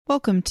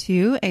Welcome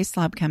to A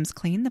Slob Comes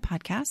Clean, the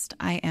podcast.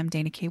 I am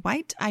Dana K.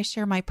 White. I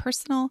share my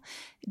personal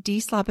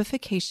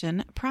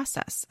deslobification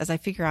process as I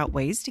figure out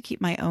ways to keep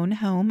my own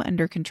home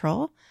under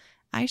control.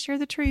 I share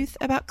the truth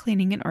about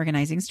cleaning and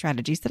organizing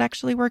strategies that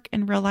actually work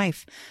in real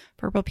life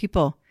for real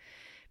people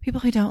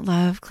who don't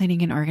love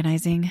cleaning and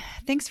organizing.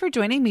 Thanks for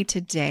joining me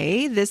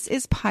today. This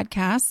is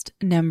podcast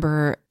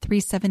number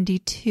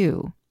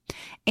 372,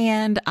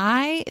 and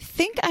I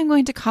think I'm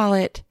going to call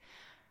it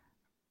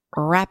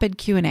Rapid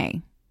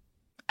Q&A.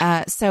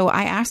 So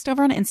I asked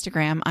over on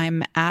Instagram.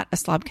 I'm at A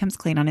Slob Comes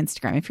Clean on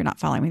Instagram if you're not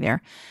following me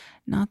there.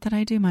 Not that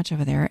I do much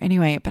over there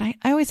anyway, but I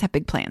always have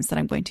big plans that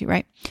I'm going to,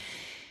 right?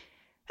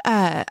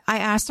 I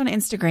asked on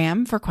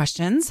Instagram for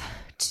questions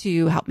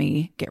to help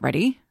me get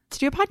ready to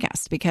do a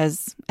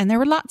podcast and there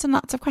were lots and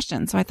lots of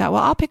questions. So I thought,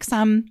 well, I'll pick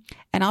some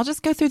and I'll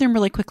just go through them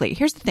really quickly.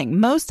 Here's the thing.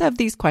 Most of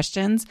these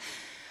questions,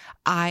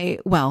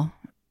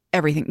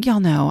 everything. Y'all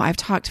know I've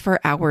talked for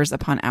hours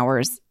upon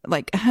hours,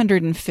 like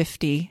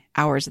 150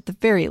 hours at the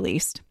very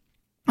least,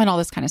 and all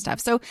this kind of stuff.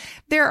 So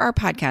there are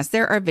podcasts,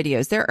 there are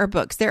videos, there are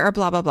books, there are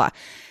blah, blah, blah,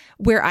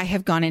 where I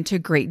have gone into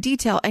great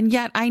detail. And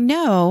yet I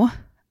know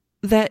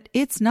that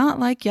it's not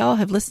like y'all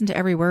have listened to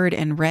every word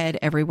and read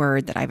every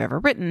word that I've ever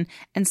written.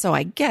 And so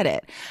I get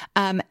it.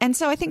 And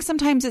so I think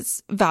sometimes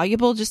it's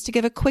valuable just to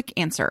give a quick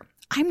answer.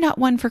 I'm not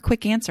one for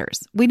quick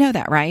answers. We know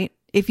that, right?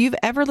 If you've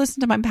ever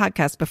listened to my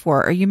podcast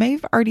before, or you may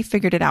have already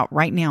figured it out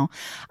right now,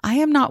 I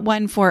am not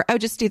one for,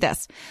 just do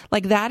this.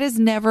 Like that is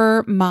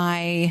never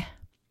my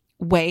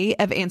way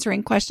of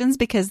answering questions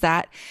because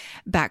that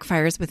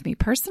backfires with me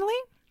personally.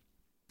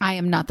 I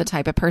am not the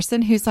type of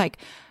person who's like,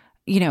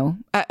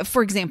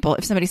 for example,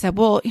 if somebody said,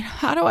 well,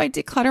 how do I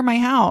declutter my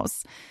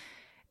house?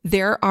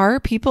 There are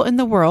people in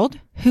the world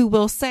who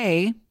will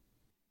say,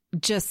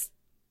 just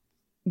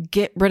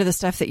get rid of the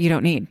stuff that you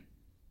don't need.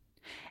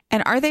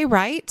 And are they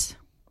right?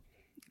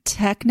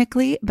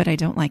 Technically, but I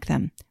don't like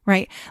them,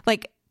 right?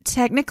 Like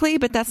technically,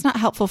 but that's not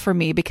helpful for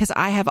me because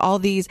I have all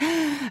these,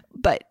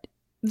 but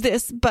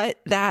this, but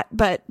that,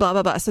 but blah,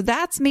 blah, blah. So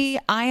that's me.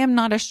 I am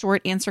not a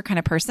short answer kind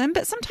of person,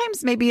 but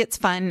sometimes maybe it's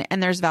fun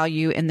and there's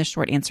value in the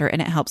short answer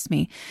and it helps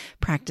me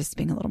practice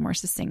being a little more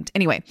succinct.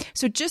 Anyway,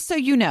 so just so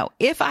you know,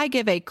 if I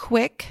give a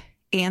quick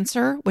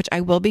answer, which I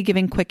will be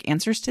giving quick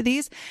answers to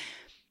these,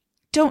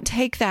 don't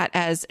take that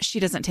as she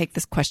doesn't take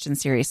this question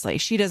seriously.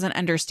 She doesn't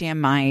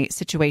understand my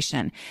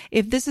situation.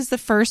 If this is the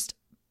first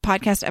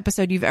podcast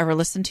episode you've ever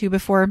listened to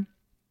before,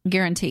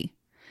 guarantee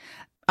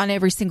on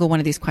every single one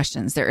of these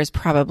questions, there is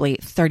probably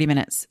 30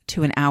 minutes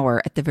to an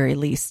hour at the very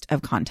least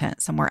of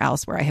content somewhere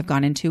else where I have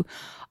gone into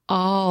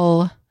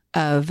all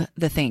of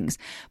the things.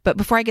 But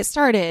before I get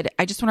started,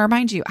 I just want to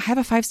remind you, I have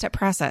a 5-step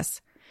process,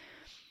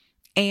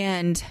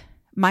 and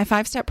my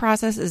 5-step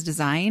process is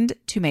designed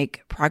to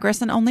make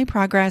progress and only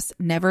progress,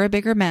 never a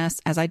bigger mess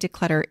as I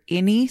declutter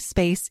any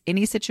space,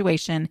 any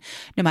situation,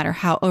 no matter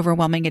how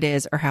overwhelming it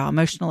is or how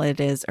emotional it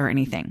is or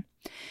anything.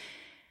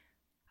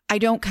 I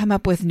don't come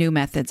up with new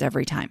methods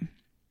every time.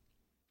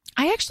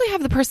 I actually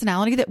have the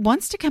personality that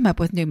wants to come up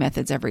with new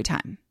methods every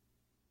time.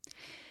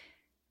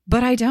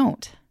 But I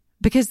don't,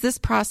 because this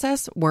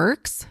process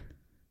works.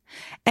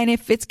 And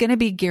if it's going to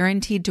be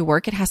guaranteed to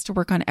work, it has to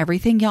work on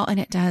everything, y'all. And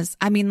it does.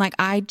 I mean, like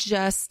I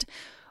just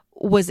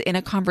was in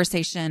a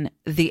conversation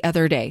the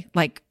other day,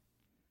 like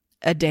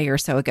a day or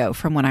so ago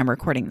from when I'm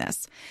recording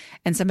this.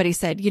 And somebody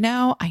said,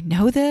 I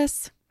know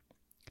this.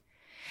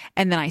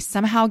 And then I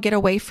somehow get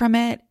away from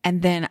it.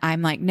 And then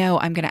I'm like, no,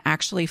 I'm going to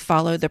actually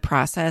follow the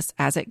process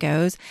as it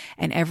goes.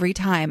 And every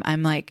time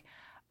I'm like,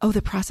 oh,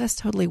 the process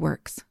totally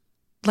works.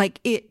 Like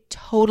it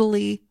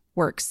totally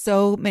works.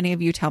 So many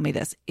of you tell me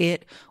this.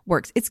 It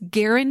works. It's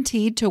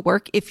guaranteed to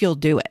work if you'll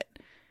do it.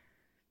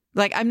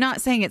 Like I'm not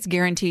saying it's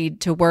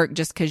guaranteed to work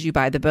just because you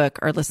buy the book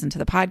or listen to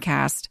the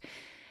podcast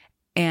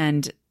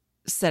and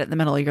sit at the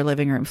middle of your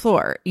living room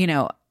floor.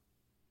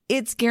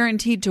 It's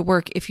guaranteed to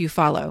work if you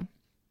follow.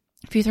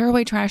 If you throw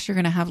away trash, you're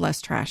going to have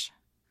less trash.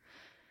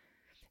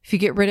 If you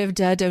get rid of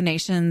dead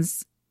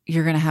donations,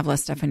 you're going to have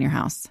less stuff in your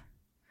house.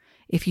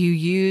 If you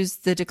use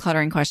the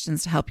decluttering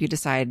questions to help you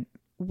decide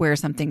where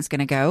something's going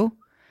to go,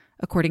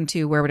 according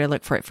to where would I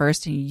look for it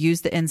first, and you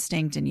use the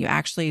instinct and you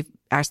actually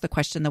ask the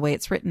question the way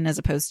it's written as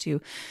opposed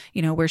to,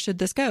 where should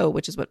this go,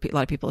 which is what a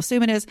lot of people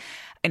assume it is.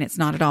 And it's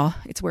not at all.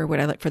 It's where would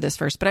I look for this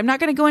first. But I'm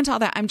not going to go into all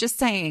that. I'm just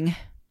saying,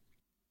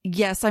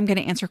 yes, I'm going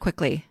to answer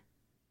quickly,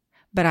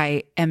 but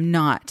I am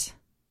not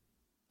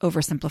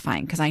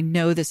oversimplifying because I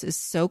know this is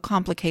so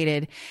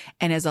complicated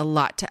and is a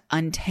lot to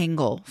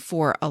untangle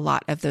for a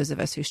lot of those of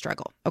us who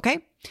struggle. Okay.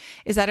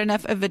 Is that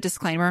enough of a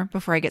disclaimer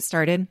before I get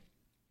started?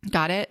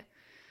 Got it?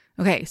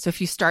 Okay. So if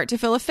you start to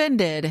feel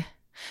offended,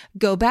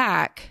 go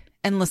back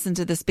and listen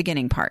to this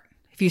beginning part.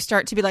 If you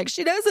start to be like,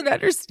 she doesn't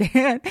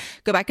understand,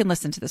 go back and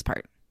listen to this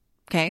part.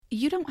 Okay.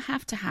 You don't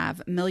have to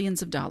have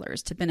millions of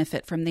dollars to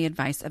benefit from the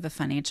advice of a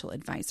financial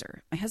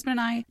advisor. My husband and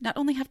I not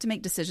only have to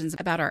make decisions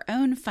about our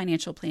own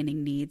financial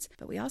planning needs,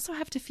 but we also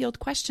have to field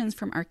questions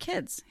from our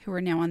kids who are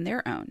now on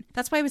their own.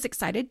 That's why I was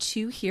excited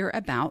to hear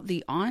about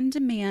the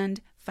on-demand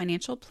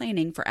financial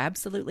planning for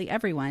absolutely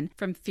everyone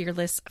from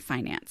Fearless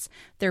Finance.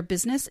 Their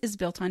business is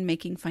built on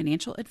making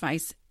financial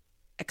advice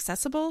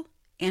accessible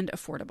and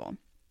affordable.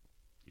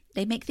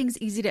 They make things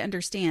easy to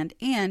understand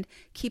and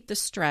keep the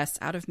stress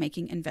out of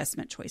making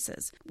investment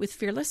choices. With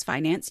Fearless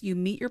Finance, you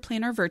meet your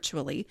planner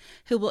virtually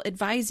who will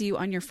advise you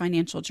on your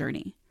financial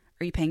journey.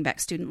 Are you paying back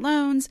student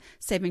loans,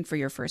 saving for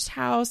your first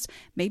house?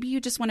 Maybe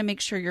you just want to make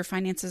sure your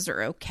finances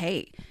are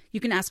okay. You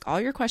can ask all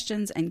your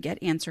questions and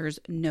get answers,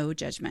 no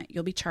judgment.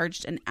 You'll be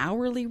charged an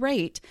hourly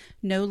rate,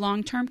 no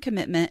long-term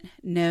commitment,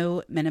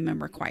 no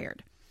minimum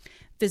required.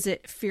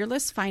 Visit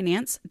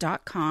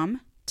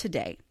fearlessfinance.com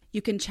today.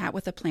 You can chat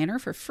with a planner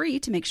for free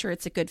to make sure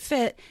it's a good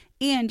fit,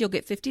 and you'll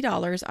get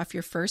 $50 off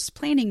your first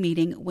planning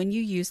meeting when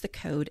you use the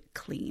code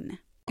CLEAN.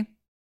 All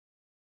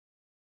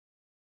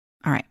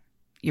right,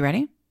 you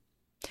ready?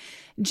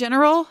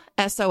 General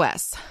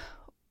SOS.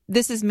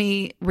 This is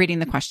me reading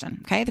the question,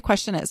 okay? The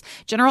question is,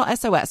 General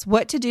SOS,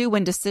 what to do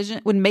when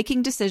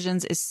making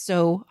decisions is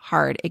so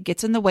hard. It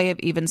gets in the way of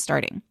even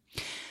starting.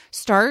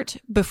 Start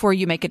before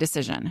you make a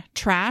decision.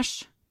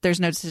 Trash. There's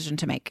no decision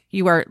to make.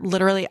 You are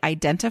literally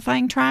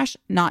identifying trash,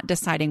 not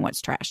deciding what's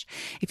trash.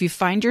 If you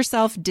find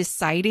yourself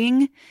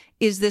deciding,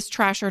 is this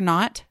trash or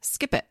not,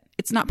 skip it.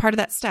 It's not part of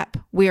that step.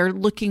 We are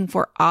looking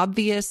for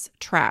obvious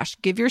trash.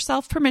 Give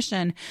yourself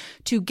permission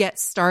to get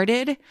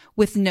started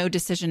with no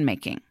decision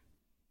making.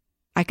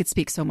 I could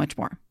speak so much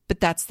more, but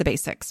that's the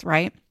basics,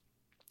 right?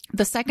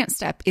 The second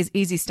step is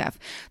easy stuff.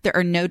 There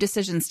are no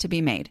decisions to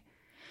be made.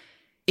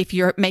 If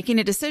you're making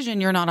a decision,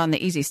 you're not on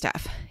the easy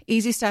stuff.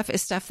 Easy stuff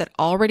is stuff that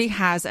already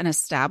has an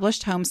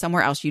established home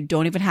somewhere else. You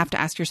don't even have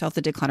to ask yourself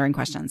the decluttering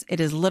questions.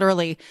 It is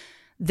literally,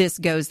 this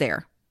goes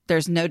there.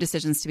 There's no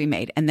decisions to be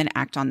made, and then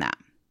act on that.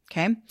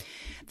 Okay.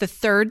 The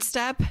third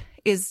step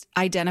is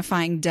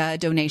identifying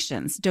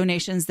donations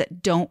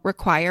that don't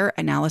require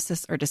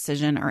analysis or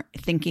decision or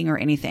thinking or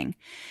anything.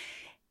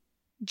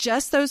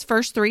 Just those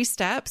first three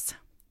steps,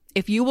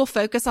 if you will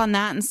focus on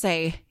that and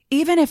say,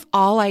 even if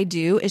all I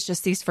do is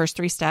just these first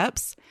three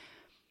steps,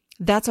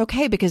 that's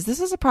okay, because this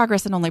is a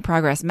progress and only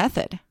progress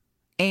method.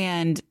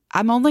 And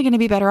I'm only going to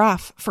be better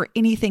off for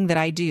anything that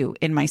I do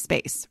in my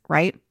space,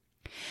 right?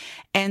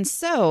 And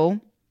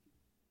so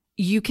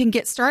you can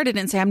get started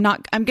and say, I'm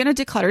going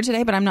to declutter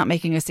today, but I'm not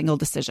making a single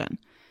decision.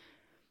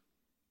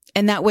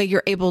 And that way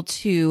you're able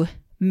to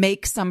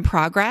make some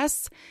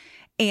progress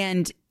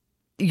and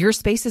your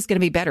space is going to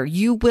be better.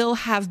 You will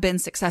have been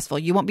successful.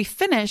 You won't be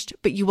finished,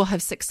 but you will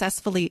have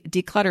successfully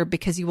decluttered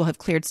because you will have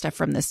cleared stuff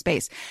from this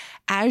space.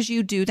 As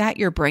you do that,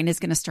 your brain is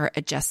going to start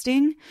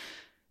adjusting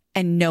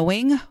and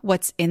knowing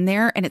what's in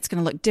there, and it's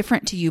going to look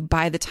different to you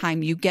by the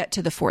time you get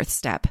to the fourth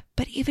step.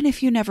 But even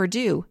if you never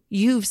do,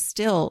 you've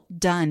still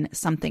done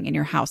something in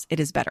your house.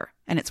 It is better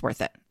and it's worth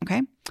it.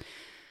 Okay.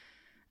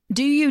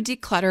 Do you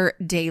declutter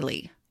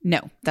daily?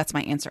 No, that's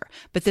my answer.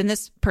 But then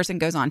this person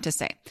goes on to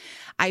say,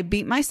 I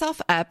beat myself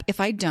up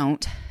if I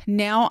don't.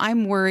 Now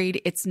I'm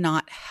worried it's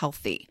not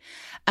healthy.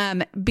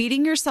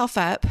 Beating yourself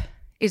up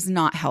is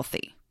not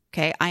healthy.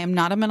 Okay. I am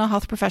not a mental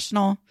health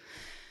professional.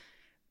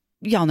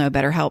 Y'all know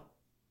BetterHelp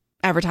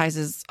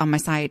advertises on my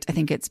site. I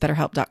think it's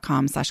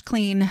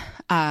betterhelp.com/clean.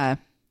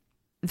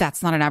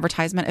 That's not an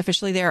advertisement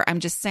officially there.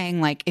 I'm just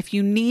saying, like, if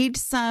you need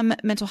some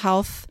mental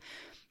health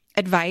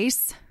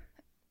advice,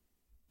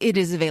 it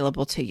is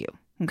available to you.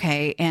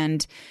 Okay.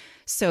 And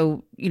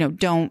so,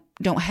 don't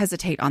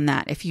hesitate on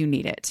that if you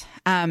need it.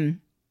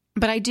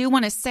 But I do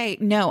want to say,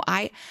 no,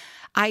 I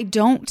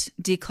don't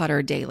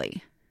declutter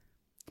daily.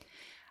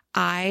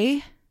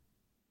 I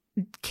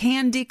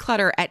can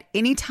declutter at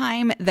any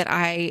time that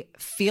I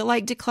feel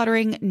like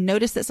decluttering,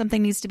 notice that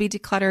something needs to be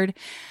decluttered.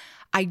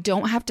 I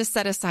don't have to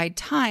set aside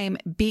time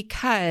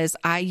because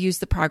I use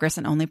the progress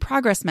and only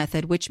progress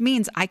method, which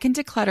means I can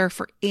declutter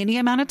for any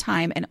amount of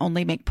time and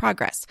only make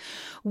progress,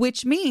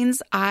 which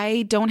means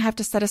I don't have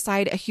to set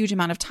aside a huge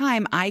amount of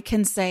time. I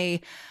can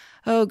say,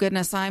 oh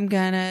goodness, I'm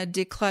going to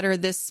declutter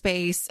this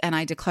space, and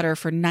I declutter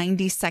for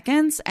 90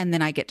 seconds and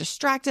then I get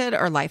distracted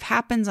or life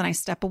happens and I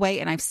step away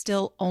and I've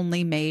still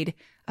only made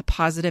a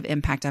positive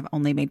impact. I've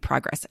only made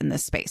progress in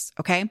this space.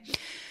 Okay.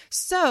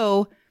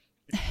 So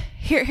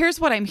here's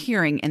what I'm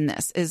hearing in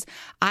this is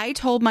I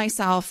told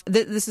myself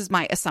this is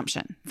my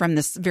assumption from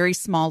this very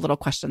small little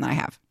question that I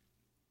have.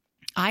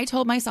 I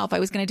told myself I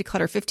was going to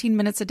declutter 15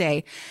 minutes a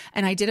day,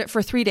 and I did it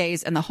for 3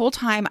 days. And the whole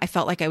time I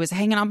felt like I was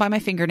hanging on by my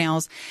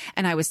fingernails,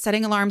 and I was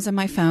setting alarms on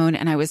my phone,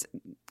 and I was,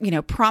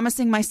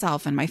 promising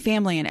myself and my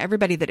family and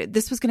everybody that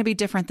this was going to be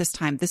different this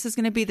time. This is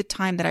going to be the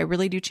time that I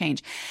really do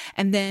change.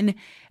 And then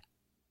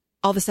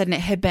all of a sudden it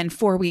had been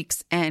 4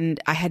 weeks and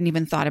I hadn't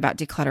even thought about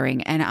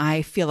decluttering, and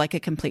I feel like a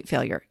complete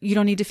failure. You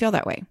don't need to feel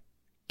that way.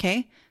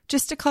 Okay.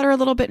 Just declutter a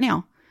little bit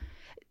now.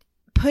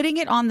 Putting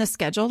it on the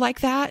schedule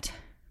like that,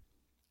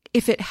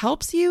 if it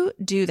helps you,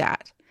 do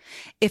that.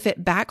 If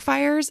it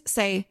backfires,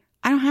 say,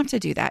 I don't have to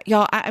do that.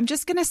 Y'all, I'm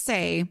just going to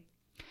say,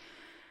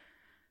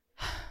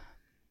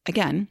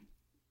 again,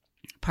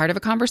 part of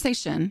a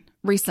conversation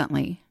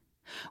recently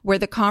where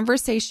the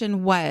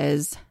conversation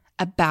was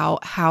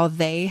about how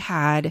they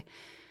had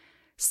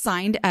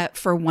signed up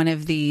for one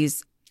of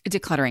these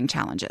decluttering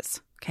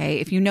challenges. Okay.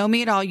 If you know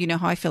me at all, you know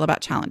how I feel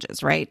about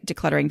challenges, right?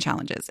 Decluttering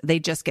challenges. They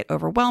just get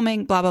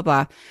overwhelming, blah, blah,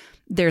 blah.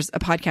 There's a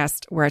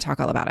podcast where I talk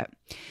all about it.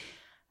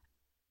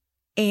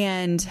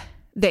 And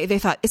they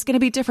thought it's going to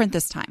be different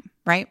this time,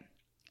 right?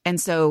 And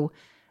so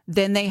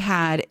then they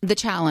had the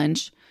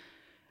challenge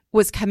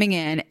was coming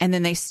in, and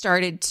then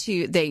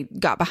they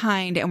got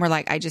behind and were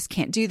like, I just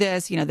can't do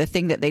this. The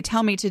thing that they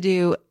tell me to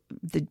do,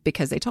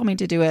 because they told me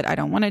to do it, I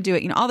don't want to do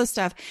it, all this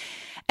stuff.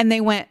 And they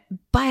went,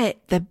 but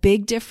the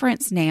big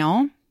difference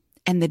now,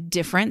 and the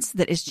difference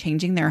that is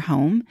changing their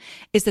home,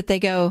 is that they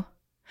go,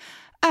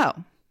 oh,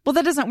 well,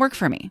 that doesn't work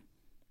for me.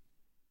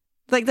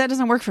 Like, that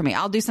doesn't work for me.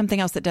 I'll do something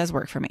else that does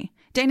work for me.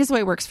 Dana's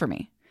way works for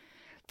me.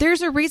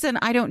 There's a reason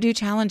I don't do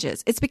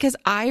challenges. It's because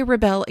I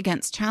rebel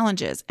against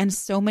challenges. And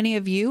so many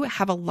of you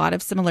have a lot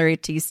of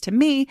similarities to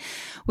me,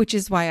 which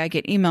is why I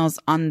get emails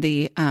on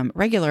the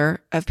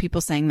regular of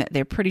people saying that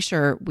they're pretty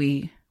sure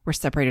we were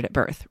separated at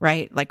birth,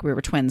 right? Like we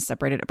were twins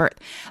separated at birth.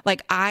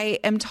 Like I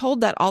am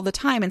told that all the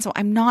time. And so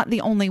I'm not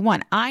the only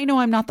one. I know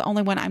I'm not the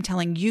only one. I'm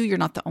telling you, you're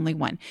not the only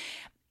one.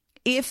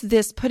 If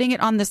this putting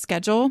it on the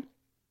schedule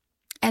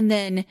and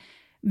then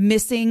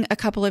missing a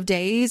couple of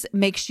days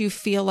makes you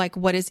feel like,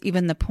 what is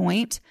even the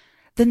point?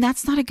 Then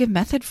that's not a good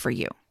method for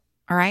you.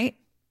 All right.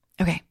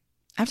 Okay.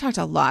 I've talked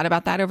a lot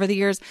about that over the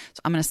years.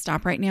 So I'm going to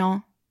stop right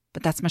now,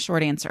 but that's my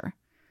short answer.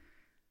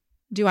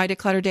 Do I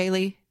declutter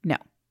daily? No.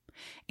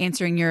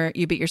 Answering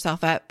you beat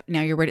yourself up.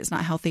 Now you're worried it's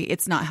not healthy.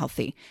 It's not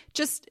healthy.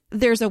 Just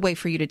there's a way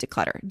for you to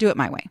declutter. Do it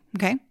my way.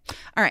 Okay.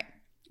 All right.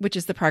 Which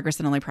is the progress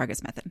and only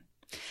progress method.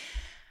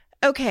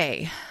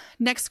 Okay.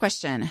 Next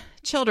question.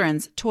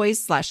 Children's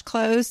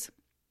toys/clothes.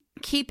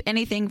 Keep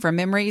anything for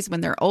memories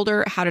when they're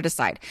older, how to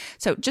decide.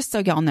 So just so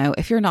y'all know,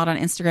 if you're not on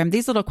Instagram,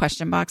 these little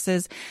question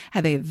boxes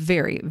have a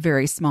very,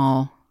 very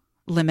small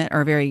limit,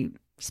 or very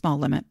small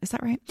limit. Is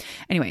that right?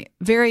 Anyway,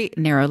 very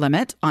narrow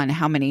limit on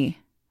how many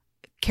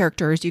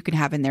characters you can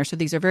have in there. So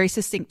these are very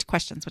succinct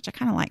questions, which I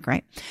kind of like,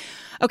 right?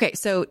 Okay.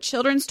 So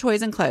children's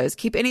toys and clothes,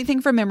 keep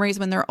anything for memories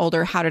when they're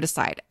older, how to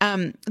decide.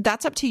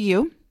 That's up to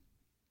you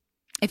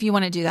if you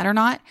want to do that or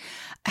not.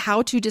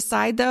 How to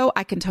decide though,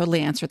 I can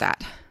totally answer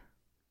that.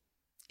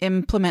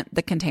 Implement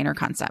the container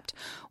concept.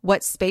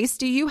 What space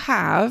do you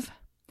have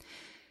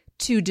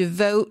to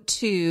devote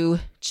to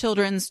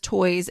children's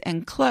toys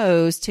and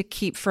clothes to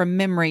keep for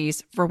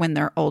memories for when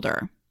they're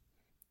older?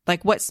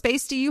 Like, what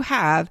space do you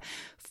have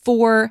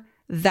for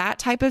that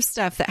type of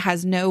stuff that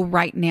has no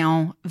right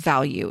now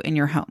value in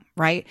your home,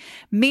 right?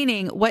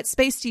 Meaning, what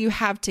space do you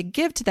have to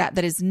give to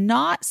that is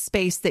not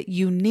space that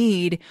you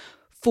need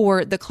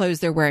for the clothes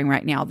they're wearing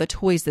right now, the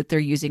toys that they're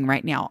using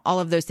right now, all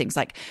of those things.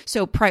 Like,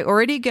 so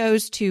priority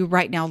goes to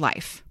right now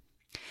life.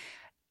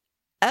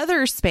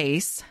 Other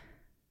space,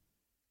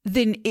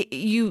 then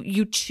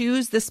you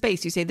choose the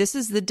space. You say, this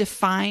is the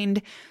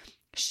defined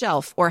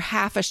shelf or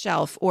half a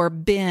shelf or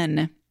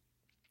bin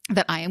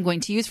that I am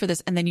going to use for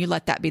this. And then you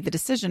let that be the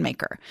decision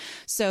maker.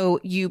 So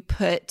you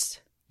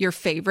put your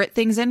favorite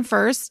things in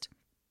first.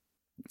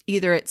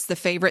 Either it's the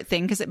favorite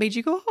thing because it made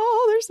you go,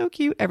 oh, they're so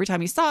cute every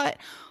time you saw it,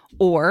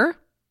 or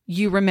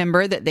you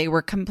remember that they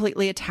were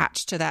completely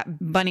attached to that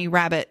bunny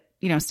rabbit,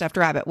 stuffed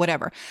rabbit,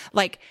 whatever.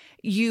 Like,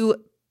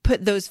 you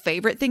put those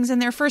favorite things in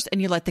there first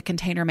and you let the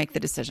container make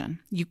the decision.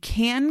 You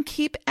can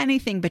keep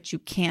anything, but you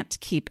can't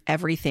keep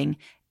everything,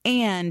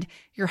 and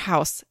your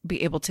house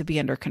be able to be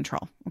under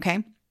control.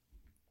 Okay.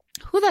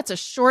 That's a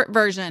short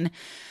version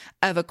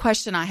of a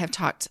question I have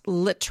talked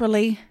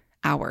literally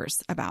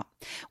hours about.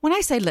 When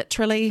I say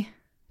literally,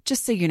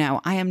 just so you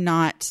know, I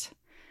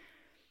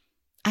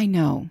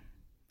know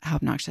how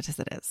obnoxious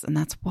it is. And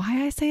that's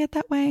why I say it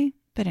that way.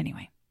 But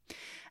anyway,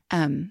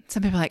 some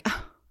people are like,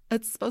 oh,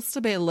 it's supposed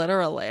to be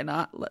literally,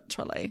 not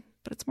literally,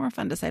 but it's more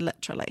fun to say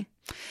literally.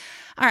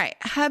 All right.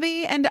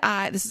 Hubby and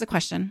I, this is a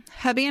question.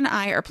 Hubby and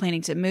I are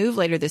planning to move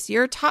later this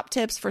year. Top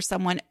tips for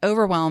someone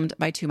overwhelmed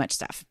by too much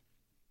stuff.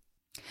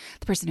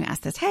 The person who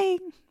asked this, hey,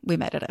 we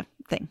met at a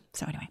thing.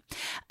 So anyway,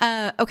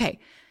 okay.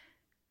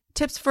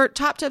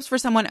 Top tips for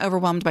someone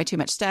overwhelmed by too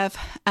much stuff.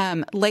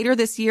 Later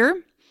this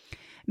year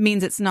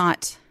means it's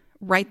not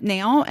right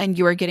now and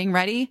you are getting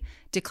ready.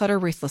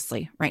 Declutter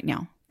ruthlessly right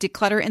now.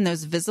 Declutter in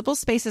those visible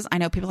spaces. I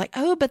know people are like,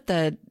 oh, but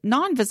the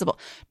non-visible.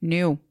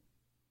 No.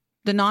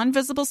 The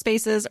non-visible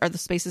spaces are the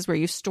spaces where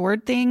you've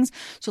stored things.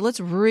 So let's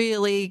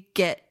really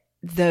get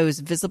those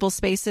visible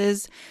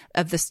spaces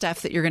of the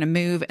stuff that you're going to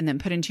move and then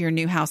put into your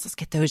new house. Let's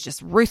get those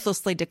just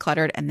ruthlessly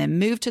decluttered, and then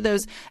move to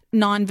those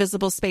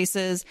non-visible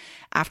spaces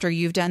after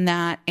you've done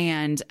that,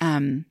 and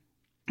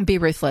be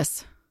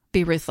ruthless.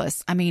 Be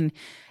ruthless. I mean,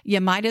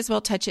 you might as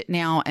well touch it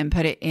now and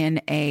put it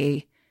in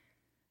a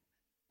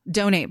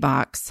donate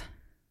box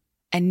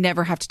and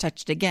never have to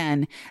touch it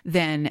again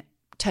than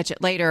touch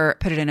it later,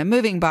 put it in a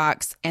moving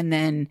box, and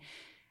then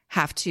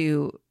have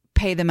to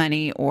pay the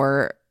money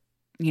or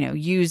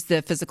use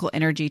the physical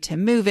energy to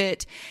move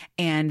it,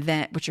 and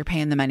then, which you're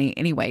paying the money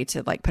anyway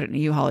to like put it in a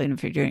U-Haul, even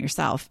if you're doing it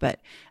yourself, but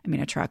I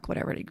mean, a truck,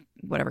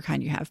 whatever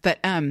kind you have. But,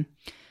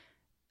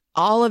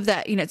 all of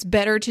that, it's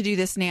better to do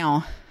this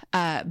now.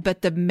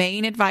 But the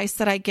main advice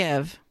that I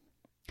give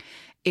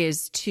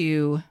is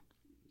to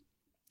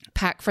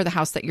pack for the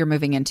house that you're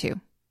moving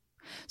into.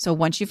 So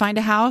once you find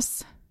a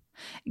house,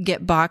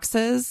 get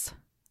boxes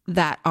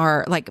that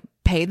are like,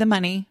 pay the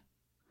money.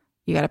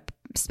 You got to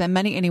spend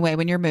money anyway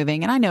when you're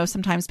moving. And I know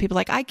sometimes people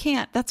are like, I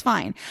can't, that's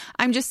fine.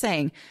 I'm just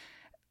saying,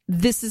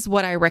 this is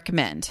what I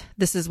recommend.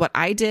 This is what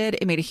I did.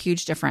 It made a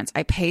huge difference.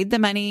 I paid the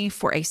money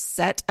for a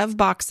set of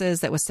boxes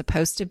that was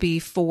supposed to be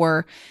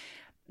for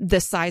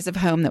the size of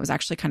home that was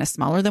actually kind of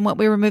smaller than what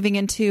we were moving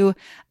into,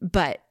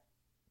 but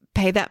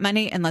pay that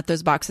money and let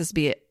those boxes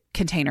be a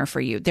container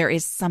for you. There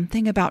is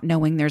something about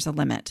knowing there's a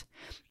limit.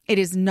 It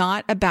is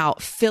not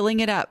about filling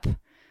it up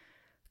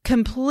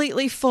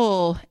completely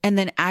full and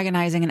then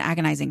agonizing and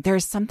agonizing. There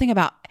is something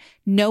about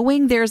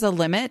knowing there's a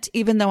limit,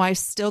 even though I've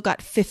still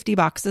got 50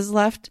 boxes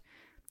left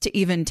to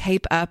even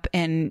tape up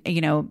and,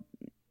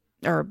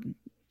 or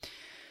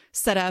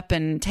set up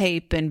and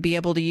tape and be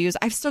able to use.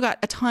 I've still got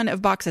a ton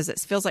of boxes. It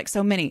feels like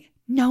so many.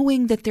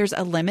 Knowing that there's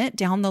a limit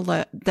down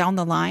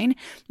the line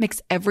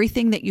makes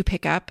everything that you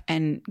pick up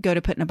and go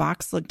to put in a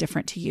box look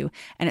different to you.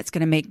 And it's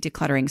going to make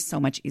decluttering so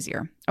much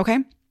easier. Okay.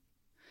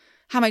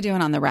 How am I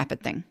doing on the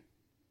rapid thing?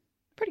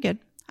 Pretty good,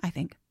 I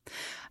think.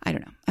 I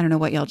don't know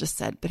what y'all just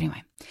said, but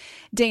anyway.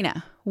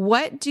 Dana,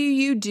 what do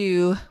you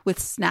do with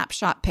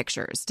snapshot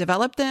pictures?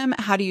 Develop them?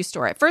 How do you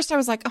store it? First, I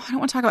was like, I don't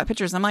want to talk about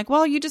pictures. I'm like,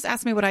 well, you just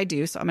asked me what I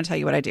do, so I'm going to tell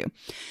you what I do.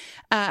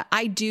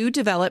 I do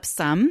develop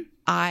some.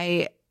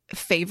 I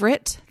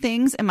favorite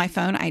things in my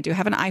phone. I do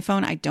have an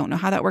iPhone. I don't know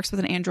how that works with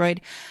an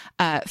Android.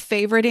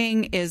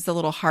 Favoriting is the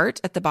little heart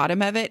at the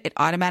bottom of it. It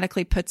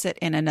automatically puts it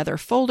in another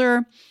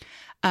folder.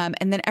 And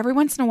then every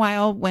once in a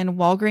while, when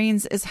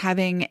Walgreens is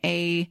having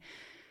a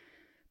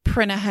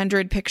print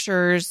 100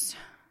 pictures,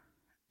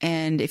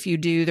 and if you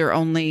do, they're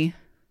only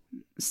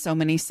so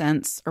many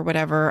cents or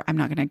whatever. I'm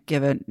not going to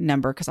give a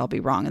number because I'll be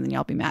wrong and then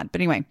y'all be mad.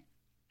 But anyway,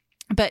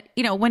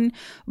 when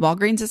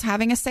Walgreens is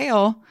having a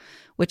sale,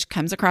 which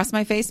comes across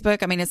my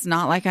Facebook, I mean, it's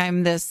not like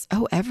I'm this,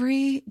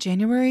 every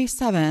January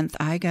 7th,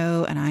 I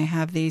go and I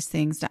have these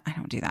things. I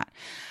don't do that.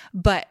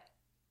 But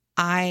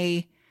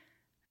I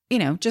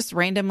just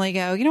randomly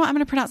go, I'm going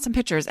to print out some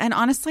pictures. And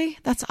honestly,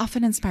 that's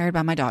often inspired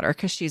by my daughter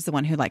because she's the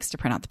one who likes to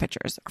print out the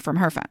pictures from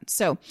her phone.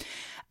 So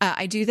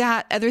I do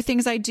that. Other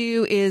things I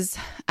do is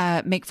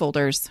make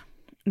folders,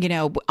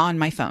 on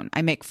my phone.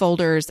 I make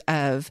folders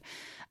of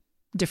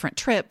different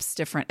trips,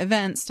 different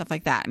events, stuff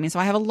like that. I mean, so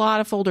I have a lot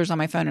of folders on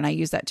my phone and I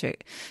use that to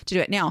do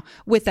it. Now,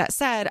 with that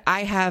said,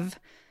 I have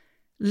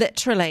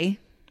literally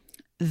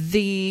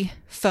the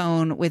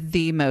phone with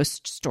the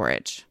most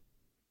storage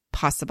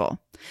possible,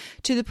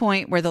 to the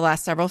point where the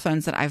last several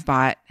phones that I've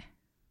bought,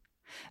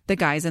 the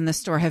guys in the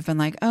store have been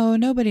like, oh,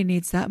 nobody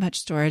needs that much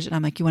storage. And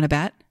I'm like, you want to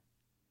bet?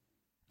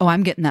 Oh,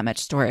 I'm getting that much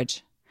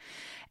storage.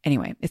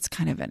 Anyway, it's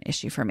kind of an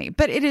issue for me,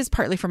 but it is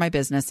partly for my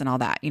business and all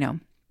that,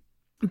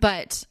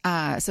 But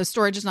so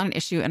storage is not an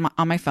issue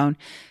on my phone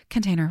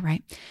container,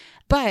 right?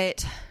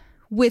 But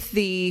with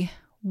the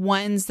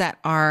ones that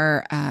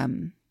are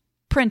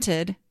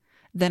printed,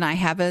 then I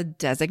have a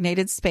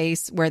designated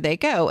space where they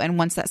go. And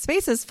once that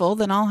space is full,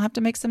 then I'll have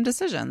to make some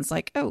decisions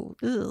like,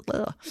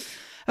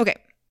 okay.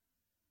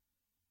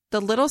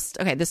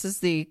 Okay, this is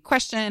the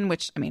question,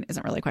 which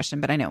isn't really a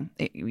question, but I know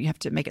you have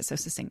to make it so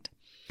succinct.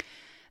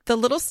 The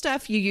little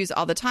stuff you use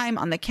all the time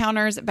on the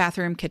counters,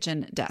 bathroom,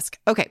 kitchen, desk.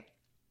 Okay.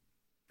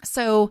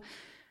 So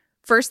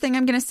first thing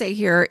I'm going to say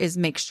here is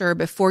make sure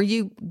before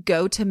you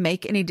go to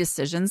make any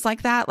decisions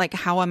like that, like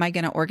how am I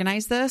going to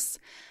organize this?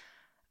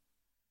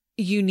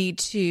 You need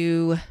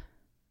to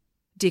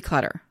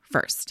declutter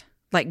first.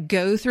 Like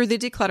go through the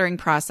decluttering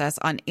process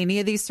on any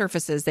of these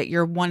surfaces that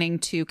you're wanting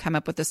to come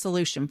up with a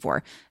solution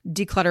for.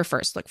 Declutter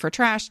first. Look for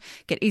trash,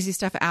 get easy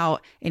stuff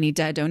out, any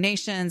dead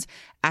donations,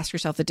 ask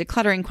yourself the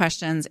decluttering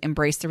questions,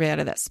 embrace the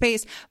reality of that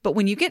space. But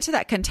when you get to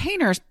that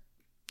container,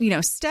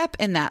 step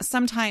in that,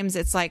 sometimes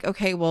it's like,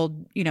 okay, well,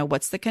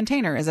 what's the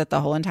container? Is it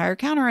the whole entire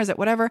counter? Is it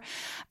whatever?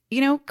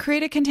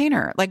 Create a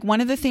container. Like one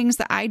of the things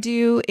that I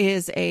do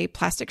is a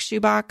plastic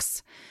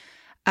shoebox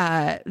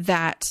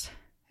that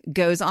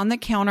goes on the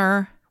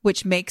counter,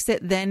 which makes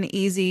it then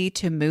easy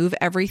to move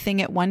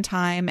everything at one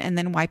time and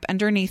then wipe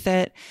underneath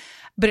it.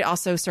 But it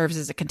also serves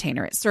as a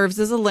container. It serves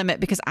as a limit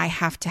because I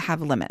have to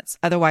have limits.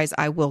 Otherwise,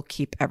 I will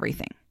keep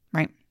everything,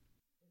 right?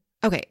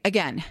 Okay,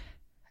 again,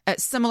 a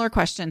similar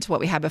question to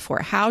what we had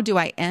before. How do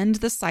I end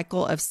the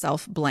cycle of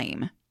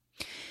self-blame?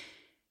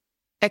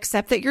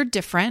 Accept that you're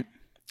different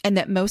and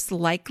that most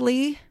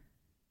likely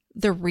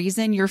the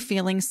reason you're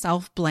feeling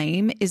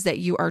self-blame is that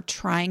you are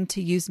trying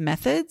to use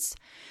methods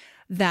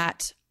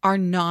that are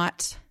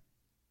not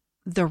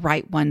the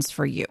right ones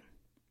for you.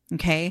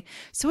 Okay.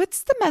 So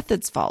it's the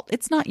method's fault.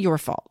 It's not your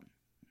fault.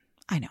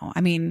 I know.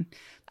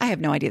 I have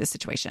no idea the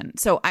situation.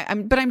 So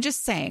but I'm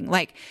just saying,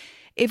 like,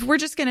 if we're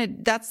just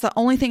that's the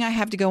only thing I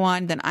have to go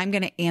on, then I'm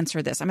going to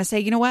answer this. I'm going to say,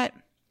 you know what?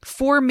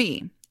 For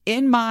me,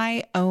 in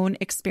my own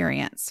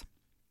experience,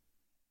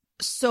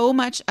 so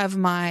much of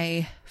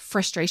my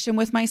frustration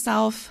with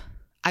myself,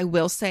 I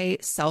will say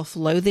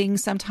self-loathing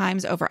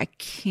sometimes over, I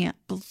can't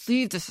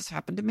believe this has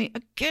happened to me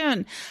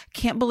again. I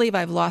can't believe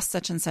I've lost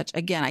such and such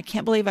again. I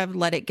can't believe I've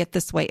let it get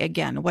this way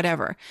again,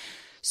 whatever.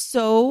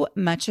 So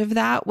much of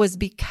that was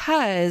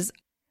because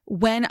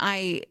when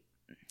I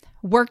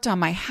worked on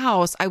my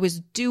house, I was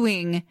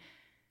doing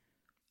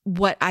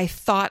what I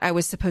thought I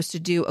was supposed to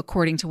do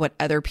according to what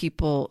other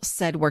people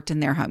said worked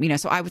in their home.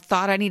 So I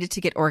thought I needed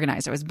to get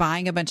organized. I was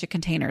buying a bunch of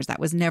containers. That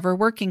was never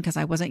working because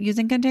I wasn't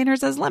using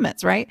containers as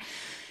limits, right?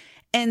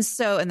 And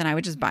then I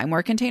would just buy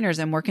more containers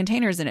and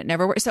it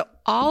never worked. So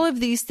all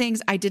of these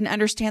things, I didn't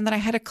understand that I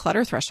had a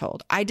clutter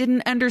threshold. I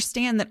didn't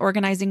understand that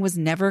organizing was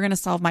never going to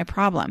solve my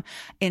problem.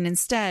 And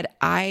instead,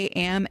 I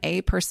am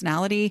a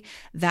personality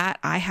that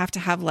I have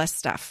to have less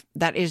stuff.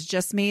 That is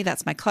just me.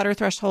 That's my clutter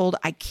threshold.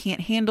 I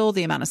can't handle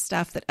the amount of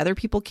stuff that other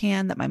people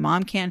can, that my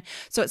mom can.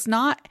 So it's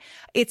not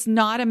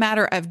a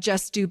matter of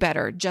just do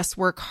better, just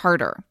work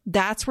harder.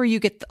 That's where you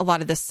get a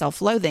lot of this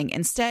self-loathing.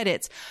 Instead,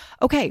 it's,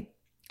 okay,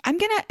 I'm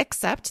going to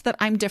accept that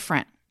I'm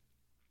different.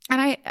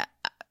 And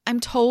I'm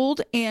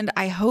told, and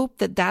I hope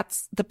that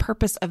that's the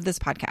purpose of this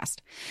podcast,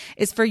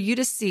 is for you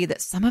to see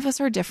that some of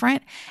us are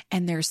different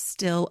and there's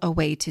still a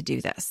way to do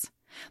this.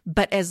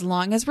 But as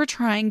long as we're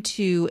trying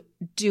to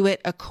do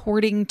it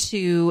according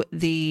to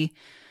the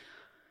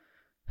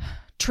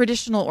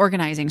traditional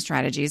organizing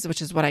strategies,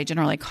 which is what I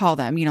generally call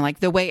them,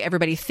 like the way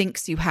everybody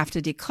thinks you have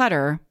to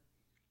declutter,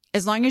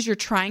 as long as you're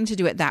trying to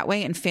do it that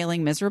way and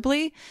failing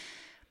miserably,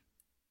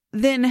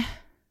 then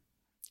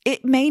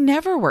it may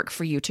never work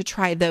for you to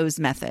try those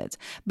methods.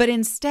 But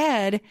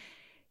instead,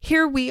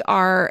 here we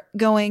are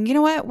going, you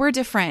know what? We're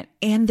different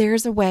and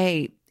there's a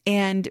way,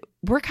 and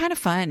we're kind of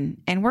fun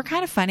and we're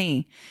kind of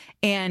funny,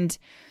 and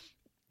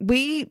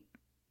we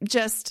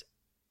just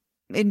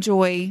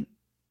enjoy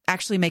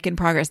actually making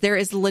progress. There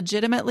is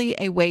legitimately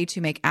a way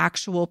to make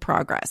actual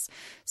progress.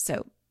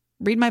 So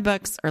read my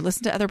books or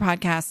listen to other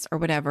podcasts or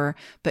whatever,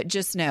 but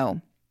just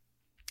know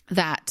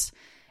that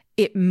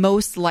it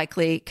most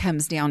likely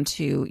comes down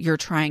to you're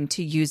trying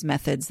to use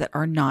methods that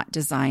are not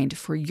designed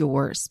for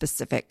your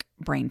specific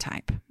brain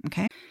type.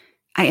 Okay.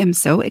 I am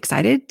so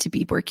excited to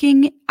be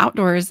working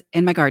outdoors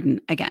in my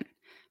garden again.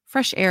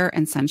 Fresh air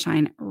and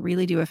sunshine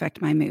really do affect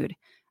my mood.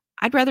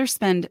 I'd rather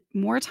spend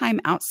more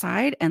time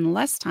outside and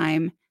less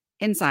time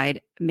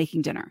inside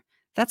making dinner.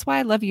 That's why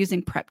I love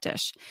using Prep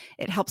Dish.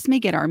 It helps me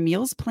get our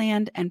meals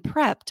planned and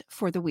prepped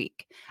for the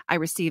week. I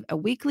receive a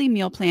weekly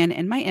meal plan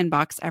in my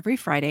inbox every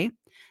Friday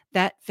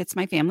that fits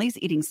my family's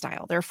eating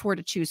style. There are 4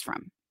 to choose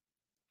from.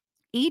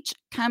 Each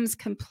comes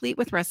complete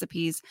with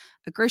recipes,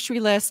 a grocery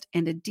list,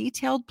 and a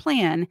detailed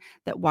plan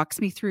that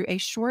walks me through a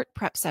short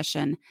prep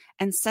session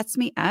and sets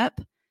me up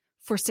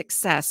for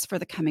success for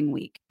the coming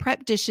week.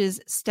 Prep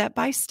Dish's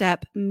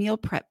step-by-step meal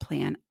prep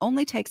plan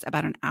only takes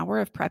about an hour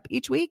of prep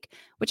each week,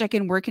 which I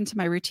can work into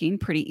my routine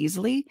pretty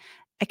easily.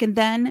 I can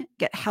then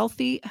get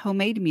healthy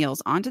homemade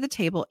meals onto the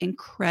table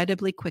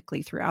incredibly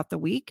quickly throughout the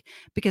week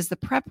because the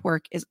prep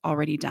work is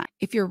already done.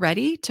 If you're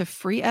ready to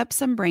free up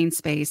some brain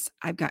space,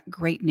 I've got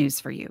great news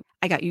for you.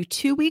 I got you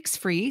 2 weeks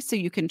free so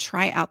you can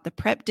try out the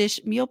Prep Dish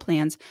meal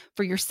plans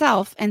for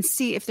yourself and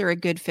see if they're a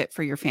good fit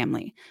for your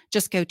family.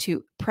 Just go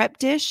to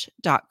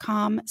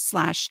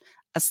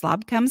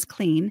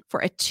prepdish.com/aslobcomesclean for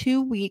a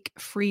 2-week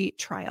free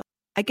trial.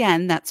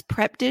 Again, that's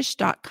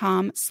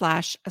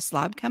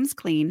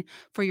prepdish.com/aslobcomesclean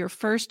for your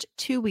first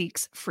 2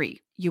 weeks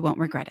free. You won't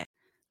regret it.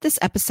 This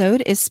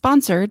episode is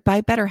sponsored by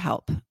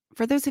BetterHelp.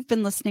 For those who've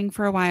been listening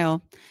for a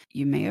while,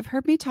 you may have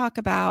heard me talk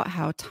about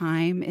how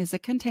time is a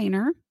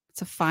container.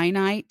 It's a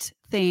finite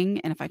thing.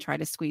 And if I try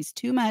to squeeze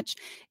too much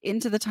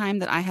into the time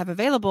that I have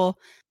available,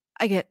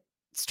 I get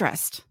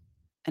stressed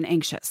and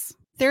anxious.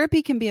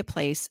 Therapy can be a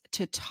place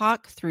to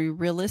talk through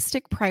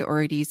realistic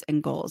priorities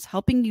and goals,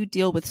 helping you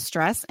deal with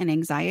stress and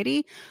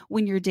anxiety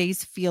when your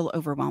days feel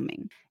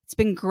overwhelming. It's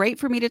been great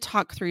for me to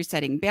talk through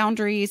setting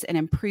boundaries and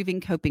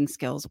improving coping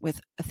skills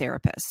with a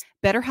therapist.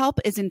 BetterHelp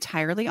is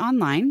entirely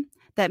online.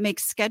 That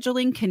makes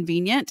scheduling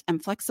convenient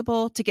and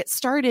flexible. To get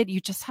started, you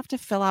just have to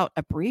fill out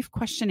a brief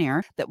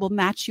questionnaire that will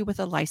match you with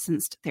a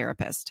licensed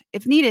therapist.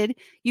 If needed,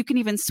 you can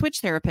even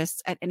switch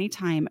therapists at any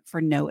time for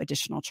no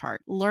additional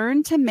charge.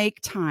 Learn to make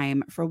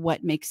time for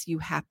what makes you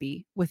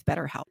happy with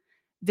BetterHelp.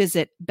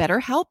 Visit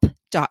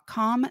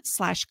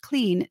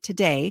betterhelp.com/clean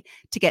today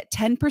to get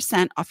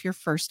 10% off your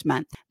first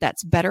month.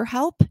 That's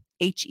BetterHelp,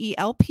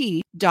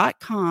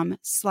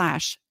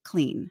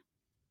 HELP.com/clean.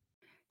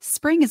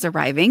 Spring is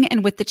arriving,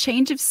 and with the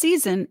change of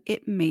season,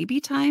 it may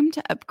be time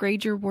to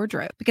upgrade your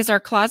wardrobe. Because our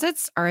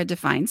closets are a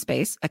defined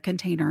space, a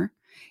container,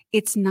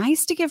 it's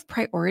nice to give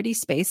priority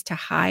space to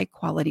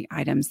high-quality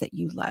items that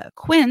you love.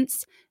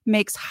 Quince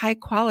makes high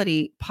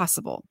quality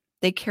possible.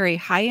 They carry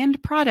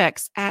high-end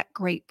products at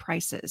great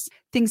prices.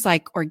 Things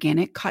like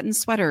organic cotton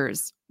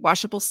sweaters,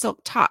 washable silk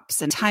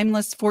tops, and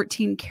timeless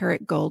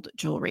 14-karat gold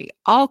jewelry.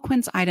 All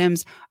Quince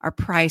items are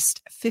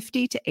priced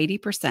 50 to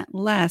 80%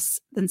 less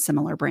than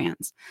similar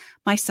brands.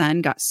 My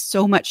son got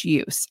so much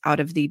use out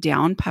of the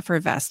down puffer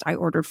vest I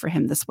ordered for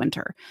him this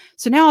winter.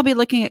 So now I'll be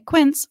looking at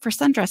Quince for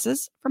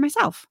sundresses for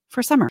myself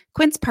for summer.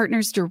 Quince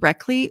partners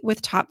directly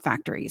with top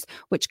factories,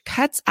 which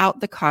cuts out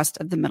the cost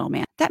of the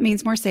middleman. That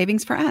means more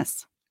savings for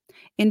us.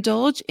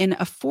 Indulge in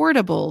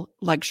affordable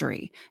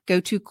luxury. Go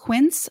to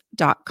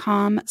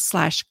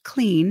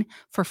quince.com/clean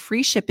for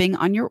free shipping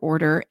on your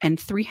order and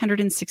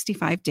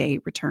 365-day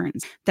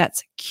returns.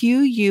 That's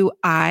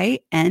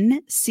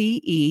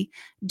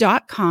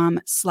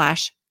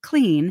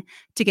QUINCE.com/clean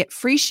to get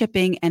free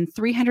shipping and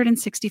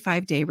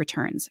 365-day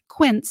returns.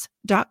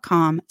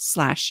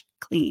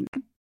 Quince.com/clean.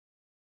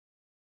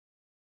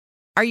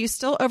 Are you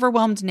still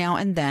overwhelmed now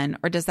and then,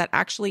 or does that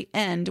actually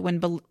end when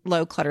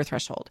below clutter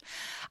threshold?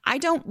 I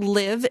don't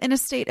live in a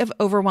state of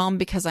overwhelm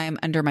because I am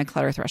under my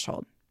clutter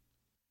threshold.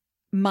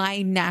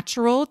 My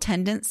natural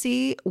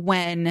tendency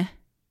when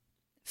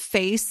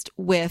faced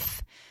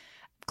with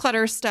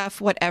clutter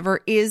stuff, whatever,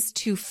 is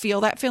to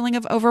feel that feeling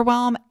of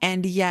overwhelm,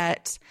 and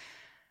yet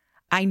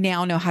I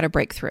now know how to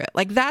break through it.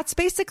 Like, that's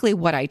basically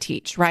what I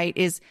teach, right?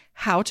 Is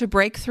how to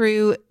break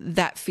through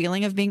that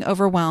feeling of being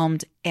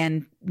overwhelmed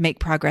and make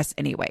progress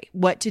anyway.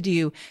 What to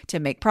do to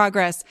make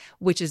progress,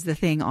 which is the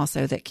thing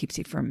also that keeps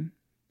you from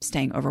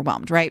staying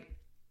overwhelmed, right?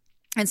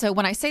 And so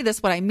when I say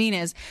this, what I mean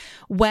is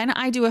when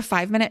I do a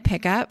 5-minute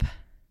pickup,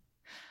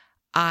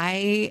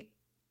 I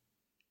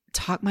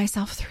talk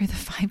myself through the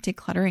 5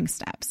 decluttering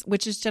steps,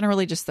 which is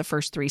generally just the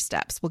first 3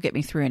 steps will get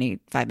me through any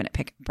 5-minute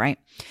pickup, right?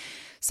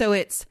 So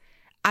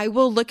I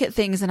will look at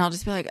things and I'll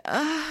just be like,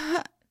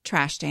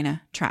 trash,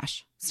 Dana,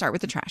 trash. Start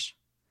with the trash.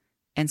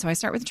 And so I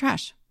start with the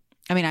trash.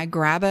 I mean, I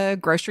grab a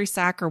grocery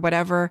sack or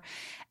whatever,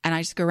 and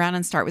I just go around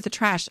and start with the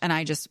trash. And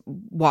I just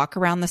walk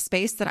around the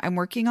space that I'm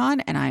working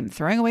on and I'm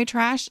throwing away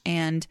trash,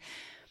 and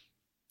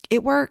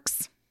it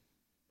works.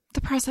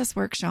 The process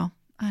works, y'all.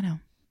 I know.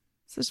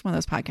 It's just one of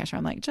those podcasts where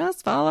I'm like,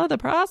 just follow the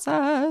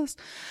process.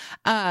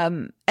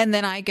 And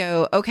then I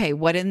go, okay,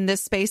 what in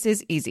this space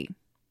is easy?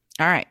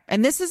 All right.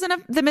 And this is in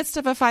the midst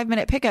of a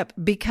 5-minute pickup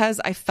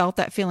because I felt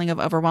that feeling of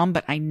overwhelm,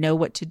 but I know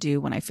what to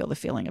do when I feel the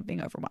feeling of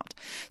being overwhelmed.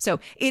 So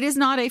it is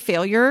not a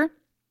failure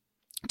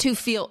to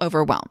feel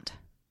overwhelmed.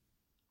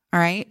 All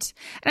right.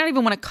 I don't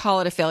even want to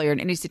call it a failure in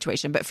any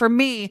situation, but for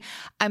me,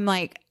 I'm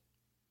like,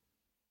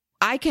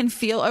 I can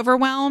feel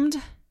overwhelmed,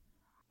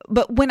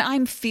 but when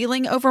I'm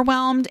feeling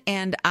overwhelmed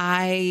and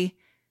I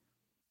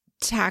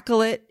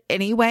tackle it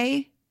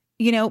anyway,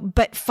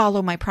 but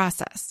follow my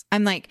process,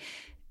 I'm like,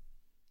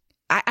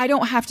 I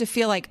don't have to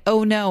feel like,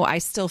 oh no, I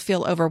still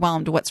feel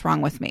overwhelmed. What's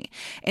wrong with me?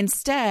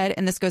 Instead,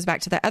 and this goes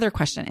back to the other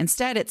question,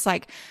 instead it's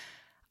like,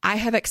 I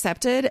have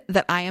accepted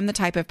that I am the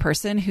type of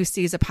person who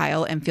sees a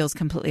pile and feels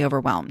completely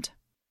overwhelmed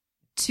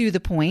to the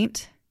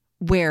point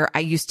where I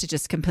used to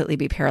just completely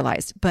be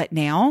paralyzed. But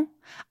now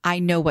I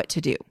know what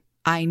to do.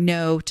 I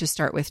know to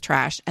start with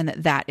trash, and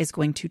that is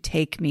going to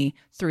take me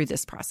through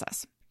this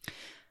process.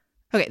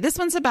 Okay, this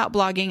one's about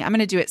blogging. I'm going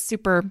to do it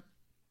super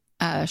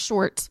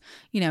short,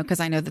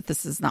 because I know that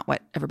this is not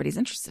what everybody's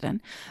interested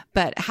in.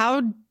 But how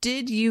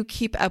did you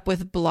keep up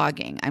with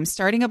blogging? I'm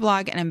starting a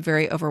blog and I'm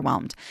very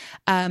overwhelmed.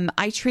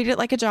 I treat it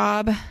like a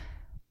job.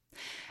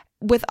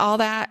 With all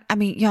that, I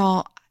mean,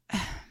 y'all,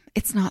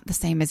 it's not the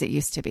same as it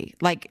used to be.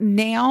 Like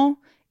now,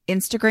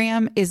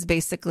 Instagram is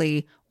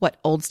basically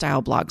what old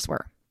style blogs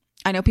were.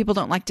 I know people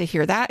don't like to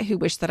hear that, who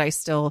wish that I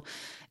still,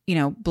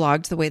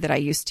 blogged the way that I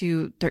used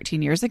to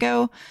 13 years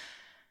ago.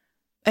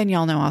 And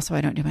y'all know also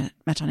I don't do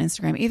much on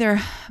Instagram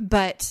either.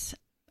 But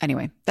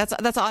anyway, that's